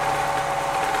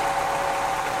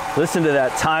 Listen to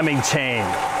that timing chain.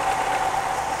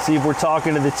 See if we're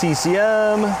talking to the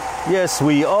TCM. Yes,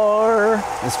 we are.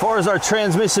 As far as our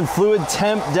transmission fluid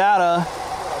temp data,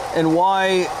 and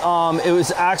why it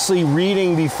was actually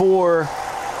reading before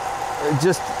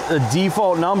just a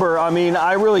default number, I mean,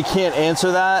 I really can't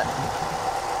answer that.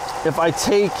 If I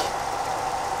take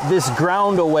this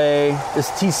ground away, this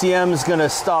TCM is gonna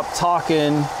stop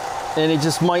talking and it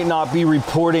just might not be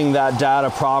reporting that data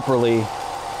properly.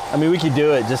 I mean, we could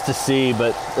do it just to see,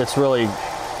 but it's really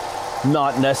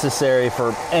not necessary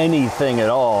for anything at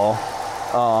all.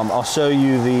 I'll show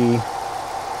you the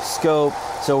scope.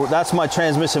 So that's my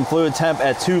transmission fluid temp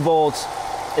at 2 volts.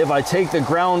 If I take the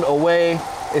ground away,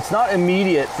 it's not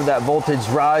immediate for that voltage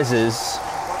rises.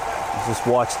 Let's just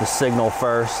watch the signal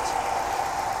first.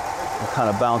 We'll kind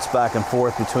of bounce back and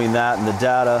forth between that and the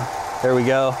data. There we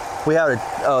go. We have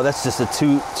oh, that's just a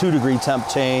 2 degree temp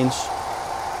change.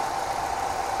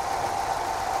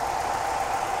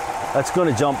 That's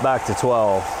going to jump back to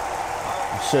 12.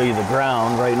 I'll show you the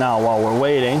ground right now while we're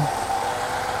waiting.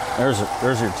 There's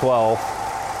your 12.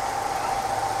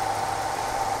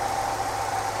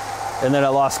 And then I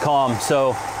lost comm.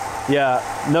 So yeah,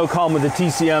 no comm with the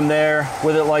TCM there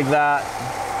with it like that.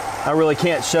 I really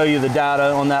can't show you the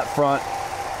data on that front.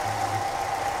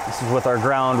 This is with our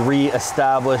ground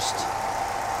re-established.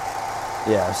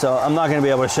 Yeah, so I'm not gonna be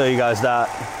able to show you guys that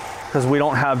because we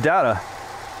don't have data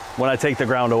when I take the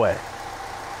ground away.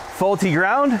 Faulty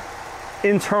ground,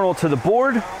 internal to the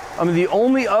board. I mean, the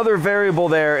only other variable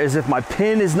there is if my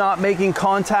pin is not making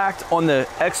contact on the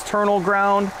external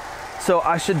ground. So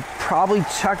I should probably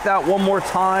check that one more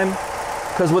time,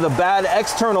 because with a bad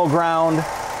external ground,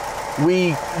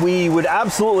 we would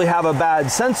absolutely have a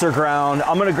bad sensor ground.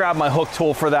 I'm gonna grab my hook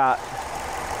tool for that.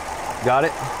 Got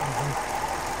it?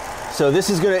 So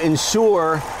this is gonna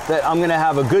ensure that I'm gonna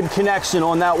have a good connection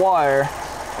on that wire.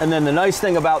 And then the nice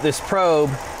thing about this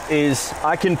probe is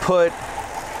I can put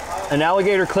an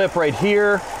alligator clip right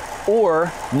here,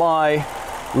 or my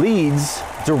leads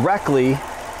directly.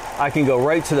 I can go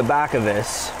right to the back of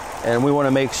this, and we want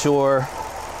to make sure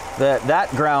that that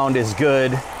ground is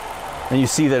good, and you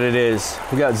see that it is.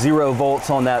 We got 0 volts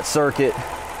on that circuit,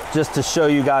 just to show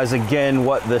you guys again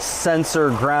what the sensor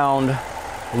ground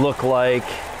look like.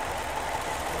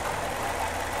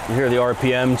 You hear the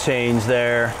RPM change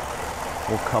there.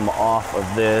 We'll come off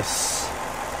of this,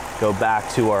 go back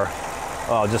to our,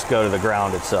 I'll just go to the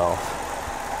ground itself.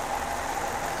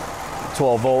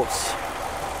 12 volts.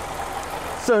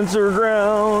 Sensor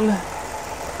ground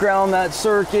that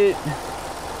circuit.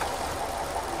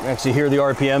 You actually hear the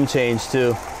RPM change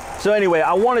too. So anyway,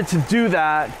 I wanted to do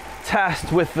that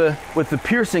test with the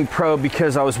piercing probe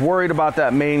because I was worried about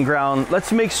that main ground.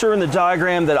 Let's make sure in the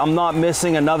diagram that I'm not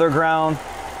missing another ground,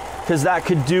 because that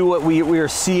could do what we are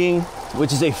seeing,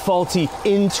 which is a faulty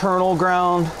internal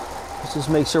ground. Let's just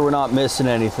make sure we're not missing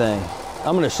anything.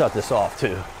 I'm gonna shut this off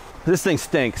too. This thing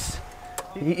stinks.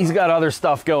 He's got other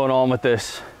stuff going on with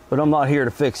this, but I'm not here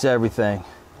to fix everything.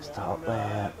 Stop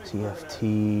lamp,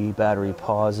 TFT, battery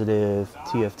positive,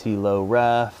 TFT low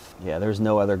ref. Yeah, there's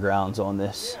no other grounds on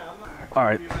this. All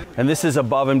right, and this is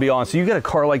above and beyond. So you get a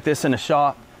car like this in a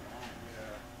shop,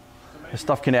 this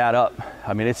stuff can add up.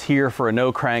 I mean, it's here for a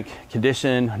no crank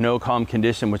condition, no comm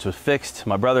condition, which was fixed.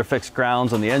 My brother fixed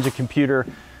grounds on the engine computer.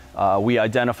 We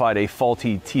identified a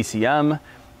faulty TCM.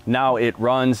 Now it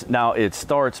runs, now it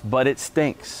starts, but it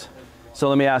stinks. So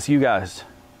let me ask you guys,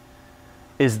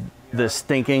 is the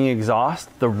stinking exhaust,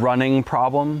 the running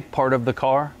problem, part of the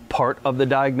car, part of the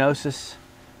diagnosis?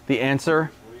 The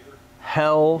answer,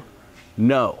 hell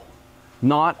no.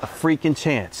 Not a freaking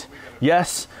chance.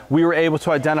 Yes, we were able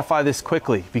to identify this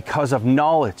quickly because of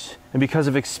knowledge and because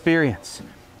of experience.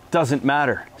 Doesn't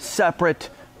matter.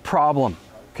 Separate problem,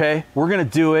 okay? We're gonna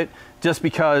do it just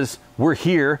because we're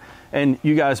here and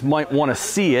you guys might want to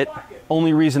see it.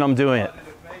 Only reason I'm doing it.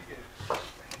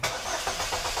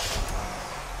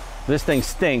 This thing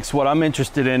stinks. What I'm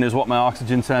interested in is what my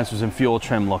oxygen sensors and fuel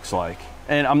trim looks like.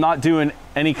 And I'm not doing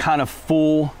any kind of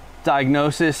full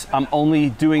diagnosis. I'm only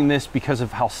doing this because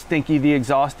of how stinky the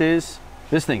exhaust is.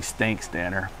 This thing stinks,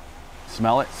 Danner.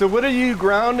 Smell it? So what are you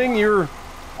grounding?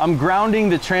 I'm grounding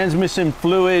the transmission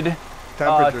fluid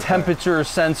temperature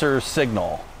sensor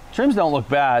signal. Trims don't look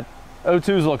bad.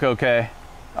 O2s look okay.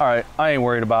 All right, I ain't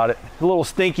worried about it. A little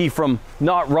stinky from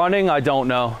not running, I don't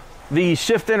know. The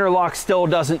shift interlock still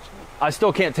doesn't, I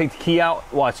still can't take the key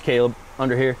out. Watch, Caleb,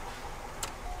 under here.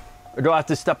 Or do I have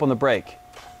to step on the brake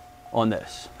on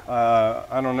this?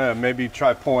 I don't know, maybe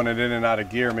try pulling it in and out of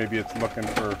gear. Maybe it's looking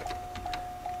for...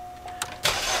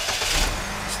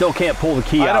 Still can't pull the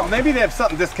key out. Maybe they have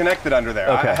something disconnected under there.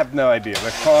 Okay. I have no idea.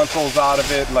 The console's out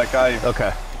of it,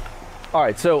 Okay. All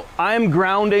right, so I'm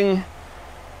grounding,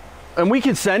 and we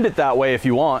can send it that way if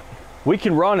you want. We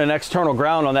can run an external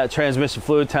ground on that transmission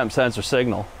fluid temp sensor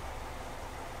signal.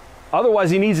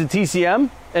 Otherwise, he needs a TCM,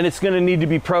 and it's going to need to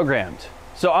be programmed.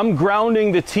 So I'm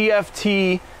grounding the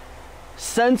TFT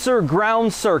sensor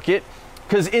ground circuit,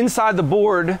 because inside the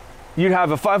board, you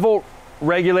have a 5-volt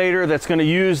regulator that's going to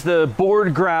use the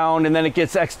board ground, and then it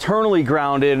gets externally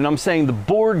grounded, and I'm saying the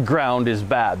board ground is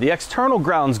bad. The external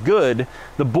ground's good,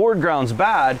 the board ground's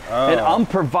bad, and I'm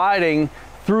providing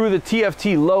through the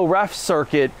TFT low ref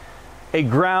circuit a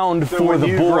ground for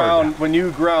the board. When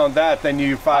you ground that, then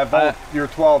you 5-volt, your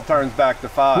 12 turns back to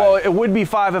 5. Well, it would be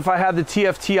 5 if I had the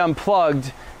TFT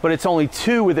unplugged, but it's only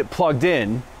 2 with it plugged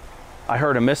in. I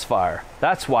heard a misfire.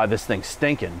 That's why this thing's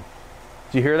stinking.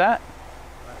 Did you hear that?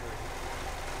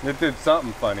 It did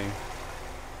something funny.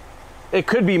 It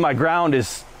could be my ground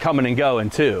is coming and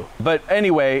going too. But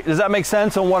anyway, does that make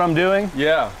sense on what I'm doing?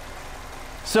 Yeah.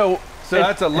 So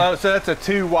that's a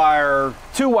 2-wire.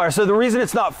 2-wire. So the reason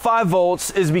it's not 5 volts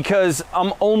is because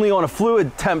I'm only on a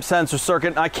fluid temp sensor circuit,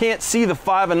 and I can't see the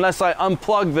 5 unless I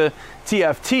unplug the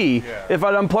TFT. Yeah. If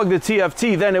I unplug the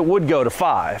TFT, then it would go to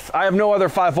 5. I have no other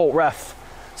 5-volt ref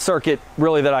circuit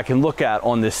really that I can look at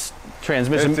on this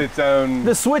transmission. It's its own.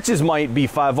 The switches might be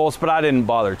 5 volts, but I didn't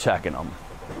bother checking them.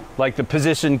 Like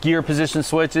the gear position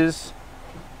switches.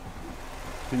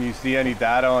 Can you see any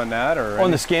data on that, or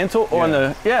on the scan tool? Yeah. On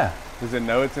the, yeah. Does it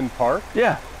know it's in park?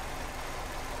 Yeah.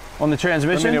 On the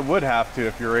transmission? I mean, it would have to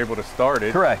if you're able to start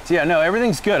it. Correct. Yeah, no,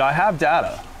 everything's good. I have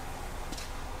data.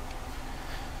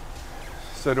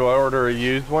 So do I order a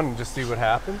used one and just see what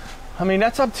happens? I mean,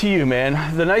 that's up to you,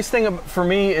 man. The nice thing for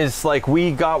me is, like,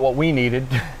 we got what we needed.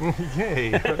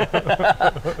 Yay.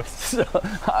 So,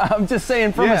 I'm just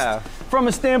saying from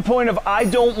a standpoint of I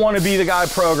don't want to be the guy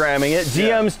programming it.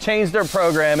 GM's changed their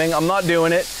programming. I'm not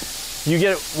doing it.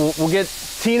 We'll get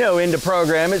Tino in to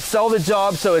program it, sell the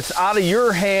job so it's out of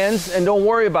your hands, and don't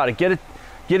worry about it. Get a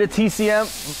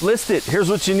TCM, list it. Here's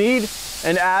what you need,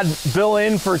 and bill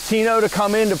in for Tino to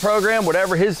come in to program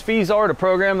whatever his fees are to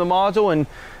program the module,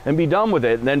 and be done with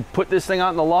it. And then put this thing out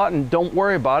in the lot and don't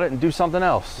worry about it and do something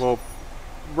else. Well,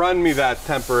 run me that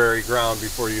temporary ground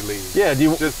before you leave. Yeah, do you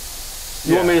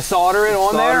want me to solder it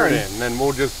on there? Solder it in, and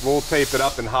we'll tape it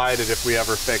up and hide it if we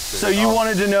ever fix it. So you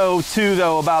wanted to know too,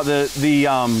 though, about the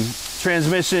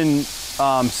transmission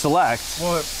select.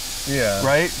 Well, yeah.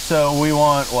 Right? So we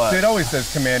want what? So it always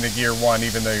says commanded gear 1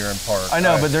 even though you're in park. I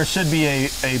know, but there should be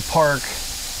a park.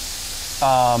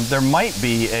 There might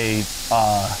be a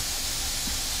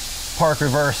park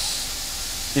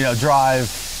reverse,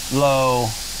 drive low.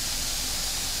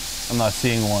 I'm not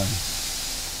seeing one.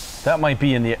 That might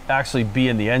be actually be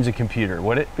in the engine computer.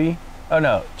 Would it be? Oh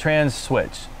no, trans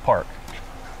switch, park.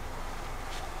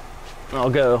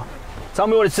 I'll go. Tell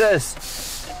me what it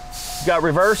says. Got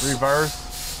reverse?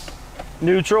 Reverse.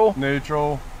 Neutral?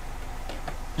 Neutral.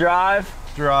 Drive?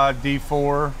 Drive,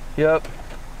 D4. Yep.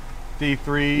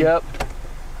 D3. Yep.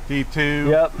 D2.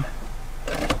 Yep.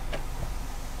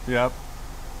 Yep.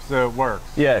 So it works.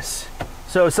 Yes.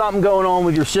 So something going on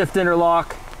with your shift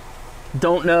interlock.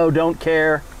 Don't know, don't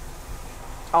care.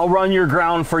 I'll run your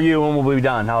ground for you and we'll be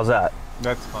done. How's that?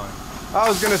 That's fine. I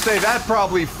was going to say that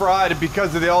probably fried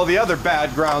because of all the other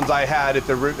bad grounds I had at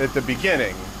the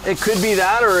beginning. It could be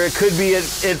that, or it could be it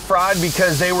fried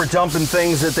because they were jumping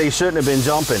things that they shouldn't have been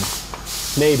jumping.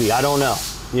 Maybe, I don't know.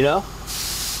 You know?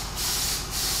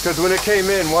 Because when it came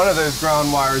in, one of those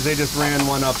ground wires, they just ran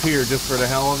one up here just for the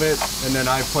hell of it, and then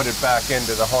I put it back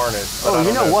into the harness. Oh,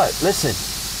 you know what? Listen.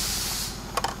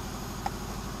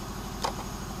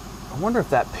 I wonder if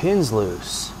that pin's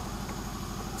loose.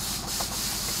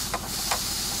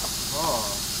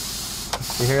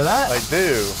 Oh. You hear that? I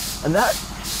do. And that,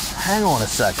 hang on a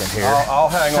second here. I'll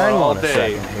hang on all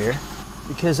day. A second here.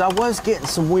 Because I was getting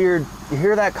some weird, you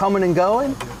hear that coming and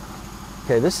going?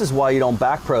 Okay, this is why you don't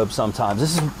back probe sometimes.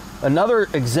 This is another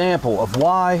example of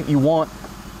why you want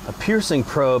a piercing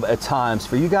probe at times.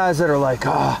 For you guys that are like,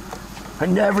 I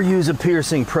never use a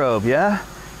piercing probe, yeah?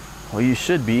 Well, you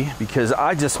should be, because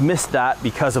I just missed that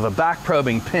because of a back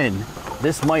probing pin.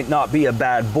 This might not be a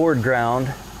bad board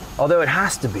ground, although it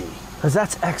has to be, because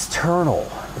that's external.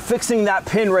 Fixing that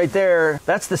pin right there,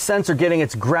 that's the sensor getting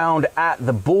its ground at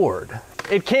the board.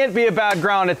 It can't be a bad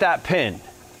ground at that pin.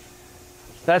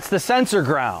 That's the sensor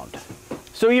ground.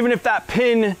 So even if that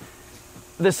pin,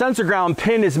 the sensor ground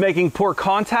pin is making poor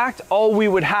contact, all we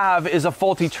would have is a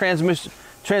faulty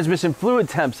transmission fluid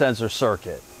temp sensor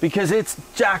circuit, because it's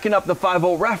jacking up the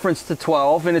 5-volt reference to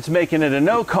 12 and it's making it a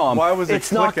no-com. Why was it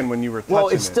clicking when you were touching it? Well,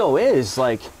 it still is.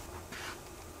 Like,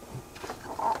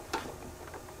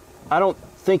 I don't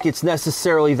think it's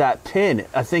necessarily that pin.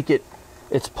 I think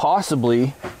it's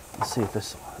possibly, let's see if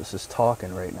this is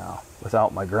talking right now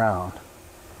without my ground.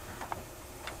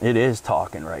 It is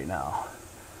talking right now.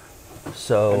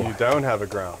 So And you don't have a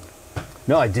ground.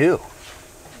 no, I do.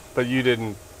 But you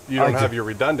don't have your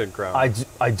redundant ground.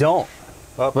 I don't.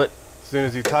 Oh, But as soon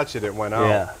as you touch it, it went out.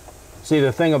 yeah. See,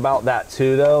 the thing about that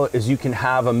too, though, is you can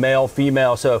have a male,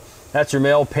 female. So that's your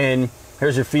male pin.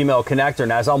 Here's your female connector.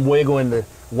 And as I'm wiggling the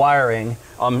wiring,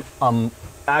 I'm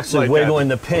actually Like wiggling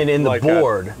the pin in the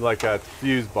board. Like that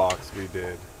fuse box we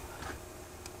did.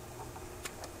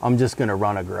 I'm just gonna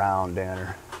run a ground,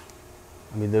 Danner.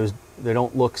 I mean, they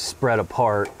don't look spread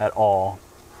apart at all.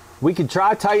 We could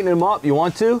try tightening them up. You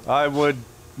want to? I would,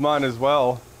 mine as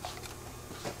well.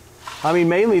 I mean,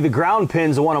 mainly the ground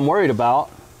pin's the one I'm worried about.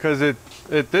 Because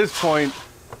at this point,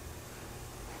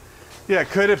 yeah,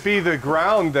 could it be the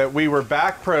ground that we were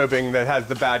back probing that has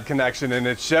the bad connection and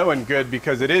it's showing good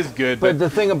because it is good? But the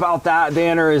thing about that,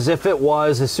 Danner, is if it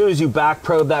was, as soon as you back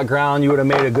probe that ground, you would have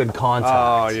made a good contact.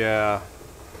 Oh, yeah.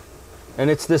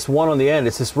 And it's this one on the end.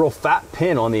 It's this real fat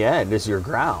pin on the end is your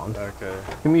ground. Okay.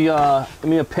 Give me a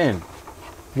pin.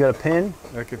 You got a pin?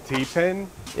 Like a T-pin?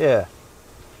 Yeah.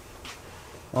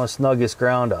 I want to snug this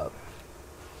ground up.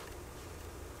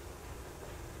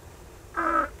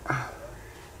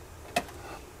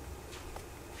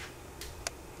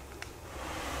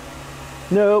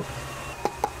 Nope.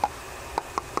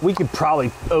 We could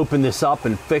probably open this up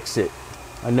and fix it.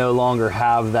 I no longer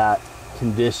have that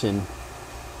condition.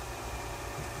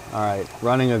 All right,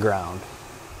 running aground.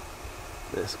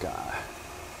 This guy.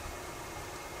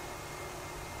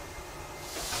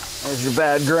 There's your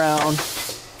bad ground.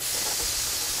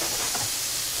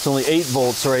 It's only 8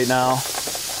 volts right now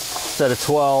instead of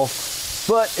 12,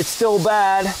 but it's still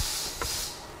bad.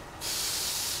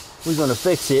 We're gonna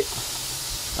fix it.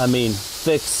 I mean,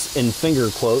 fix in finger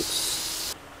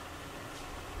quotes.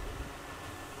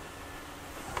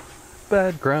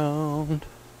 Bad ground.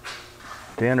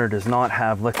 Danner does not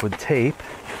have liquid tape,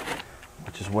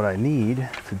 which is what I need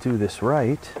to do this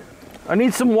right. I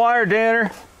need some wire,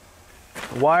 Danner.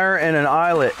 Wire and an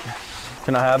eyelet.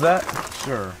 Can I have that?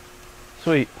 Sure.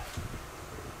 Sweet.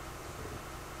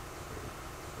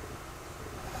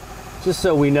 Just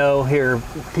so we know here,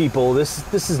 people,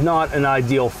 this is not an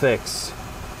ideal fix.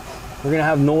 We're gonna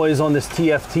have noise on this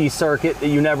TFT circuit that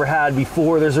you never had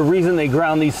before. There's a reason they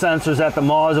ground these sensors at the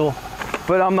muzzle,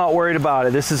 but I'm not worried about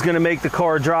it. This is gonna make the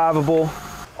car drivable.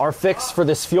 Our fix for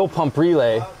this fuel pump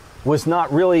relay was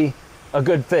not really a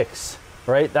good fix,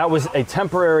 right? That was a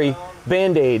temporary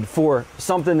Band-Aid for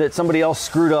something that somebody else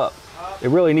screwed up. It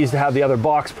really needs to have the other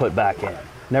box put back in.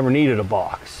 Never needed a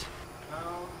box.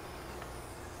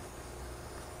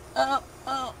 Just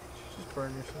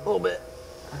burn yourself. A little bit.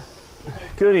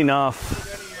 Good enough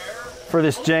for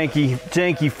this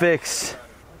janky fix.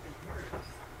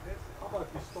 How about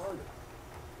if you start it?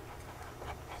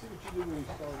 See what you do when you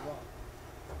start it up.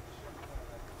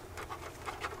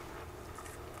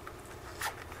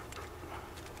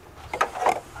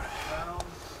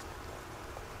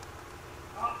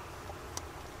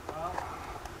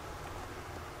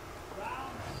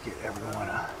 Get everyone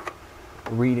a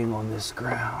reading on this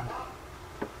ground.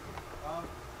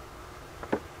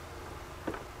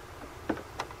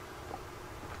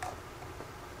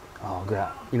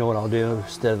 You know what I'll do?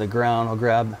 Instead of the ground,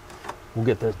 we'll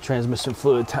get the transmission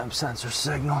fluid temp sensor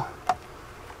signal.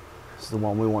 This is the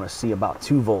one we want to see about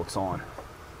 2 volts on.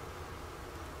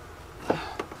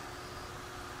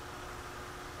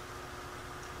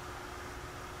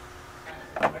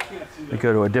 We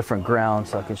go to a different ground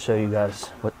so I can show you guys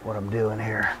what I'm doing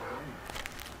here.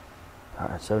 All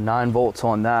right, so 9 volts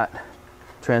on that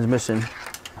transmission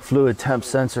fluid temp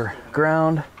sensor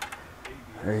ground.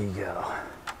 There you go.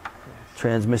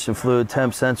 Transmission fluid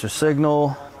temp sensor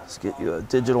signal. Let's get you a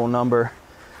digital number.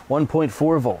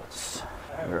 1.4 volts.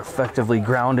 We're effectively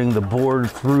grounding the board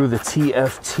through the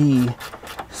TFT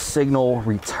signal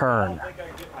return,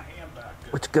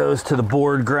 which goes to the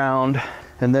board ground.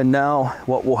 And then now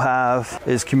what we'll have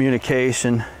is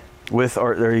communication with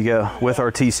our, there you go, with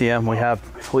our TCM.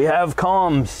 We have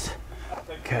comms.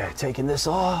 Okay, taking this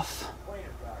off.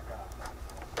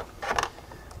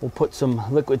 We'll put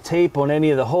some liquid tape on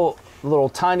any of the little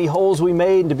tiny holes we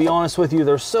made. And to be honest with you,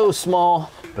 they're so small,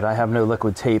 but I have no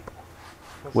liquid tape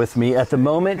with me at the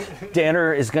moment.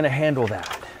 Danner is gonna handle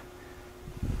that.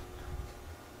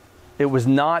 It was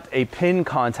not a pin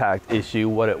contact issue.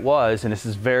 What it was, and this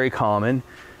is very common,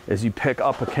 is you pick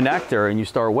up a connector and you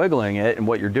start wiggling it, and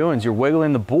what you're doing is you're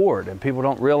wiggling the board, and people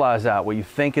don't realize that. What you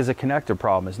think is a connector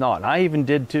problem is not, and I even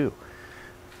did too.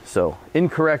 So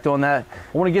incorrect on that.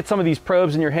 I want to get some of these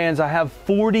probes in your hands. I have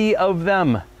 40 of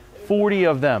them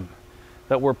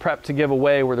that we're prepped to give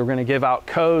away, where they're going to give out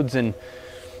codes, and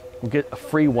we'll get a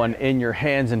free one in your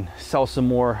hands and sell some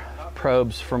more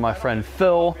probes for my friend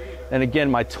Phil And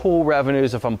again, my tool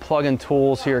revenues, if I'm plugging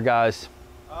tools here, guys,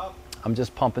 I'm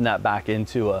just pumping that back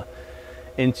into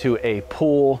a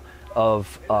pool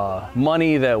of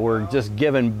money that we're just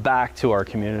giving back to our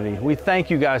community. We thank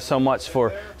you guys so much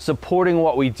for supporting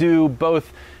what we do,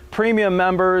 both premium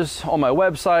members on my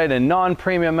website and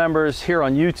non-premium members here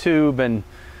on YouTube, and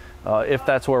if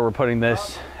that's where we're putting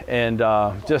this, and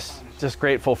just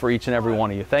grateful for each and every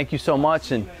one of you. Thank you so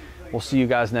much, and we'll see you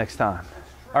guys next time.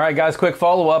 All right, guys, quick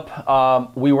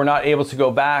follow-up. We were not able to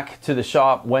go back to the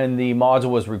shop when the module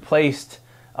was replaced.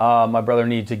 My brother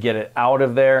needed to get it out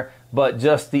of there, but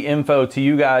just the info to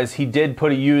you guys, he did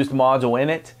put a used module in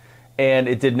it, and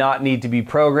it did not need to be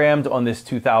programmed on this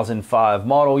 2005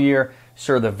 model year.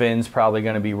 Sure, the VIN's probably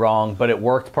going to be wrong, but it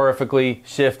worked perfectly,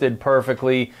 shifted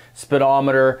perfectly.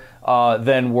 Speedometer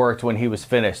then worked when he was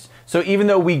finished. So even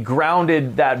though we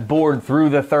grounded that board through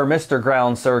the thermistor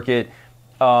ground circuit,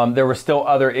 there were still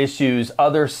other issues,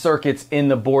 other circuits in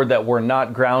the board that were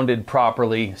not grounded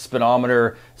properly.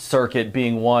 Speedometer circuit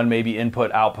being one, maybe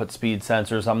input-output speed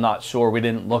sensors. I'm not sure. We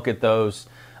didn't look at those.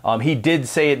 He did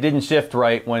say it didn't shift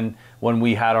right when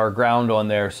we had our ground on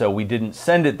there, so we didn't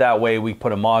send it that way. We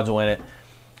put a module in it.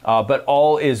 But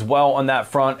all is well on that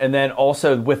front. And then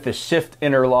also with the shift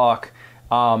interlock,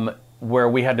 where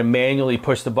we had to manually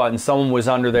push the button, someone was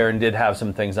under there and did have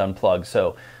some things unplugged.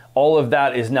 So all of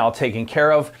that is now taken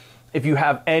care of. If you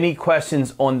have any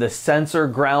questions on the sensor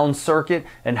ground circuit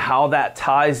and how that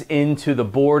ties into the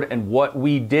board and what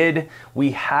we did,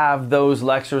 we have those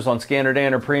lectures on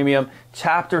ScannerDanner Premium.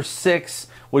 Chapter 6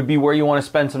 would be where you want to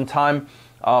spend some time,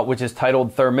 which is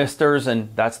titled Thermistors,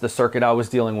 and that's the circuit I was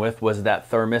dealing with, was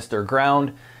that thermistor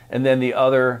ground. And then the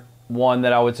other one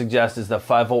that I would suggest is the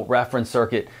 5-volt reference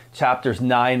circuit. Chapters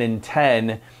 9 and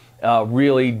 10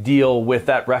 really deal with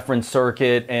that reference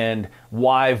circuit and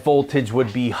why voltage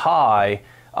would be high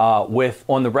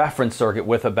on the reference circuit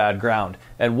with a bad ground.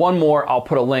 And one more, I'll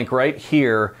put a link right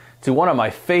here to one of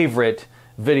my favorite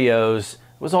videos. It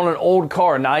was on an old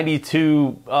car,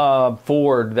 92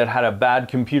 Ford, that had a bad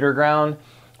computer ground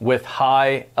with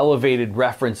high elevated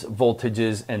reference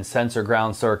voltages and sensor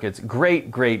ground circuits. Great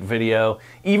video.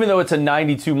 Even though it's a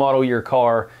 92 model year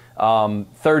car,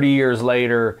 30 years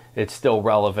later, it's still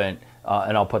relevant.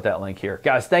 And I'll put that link here.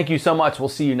 Guys, thank you so much. We'll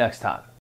see you next time.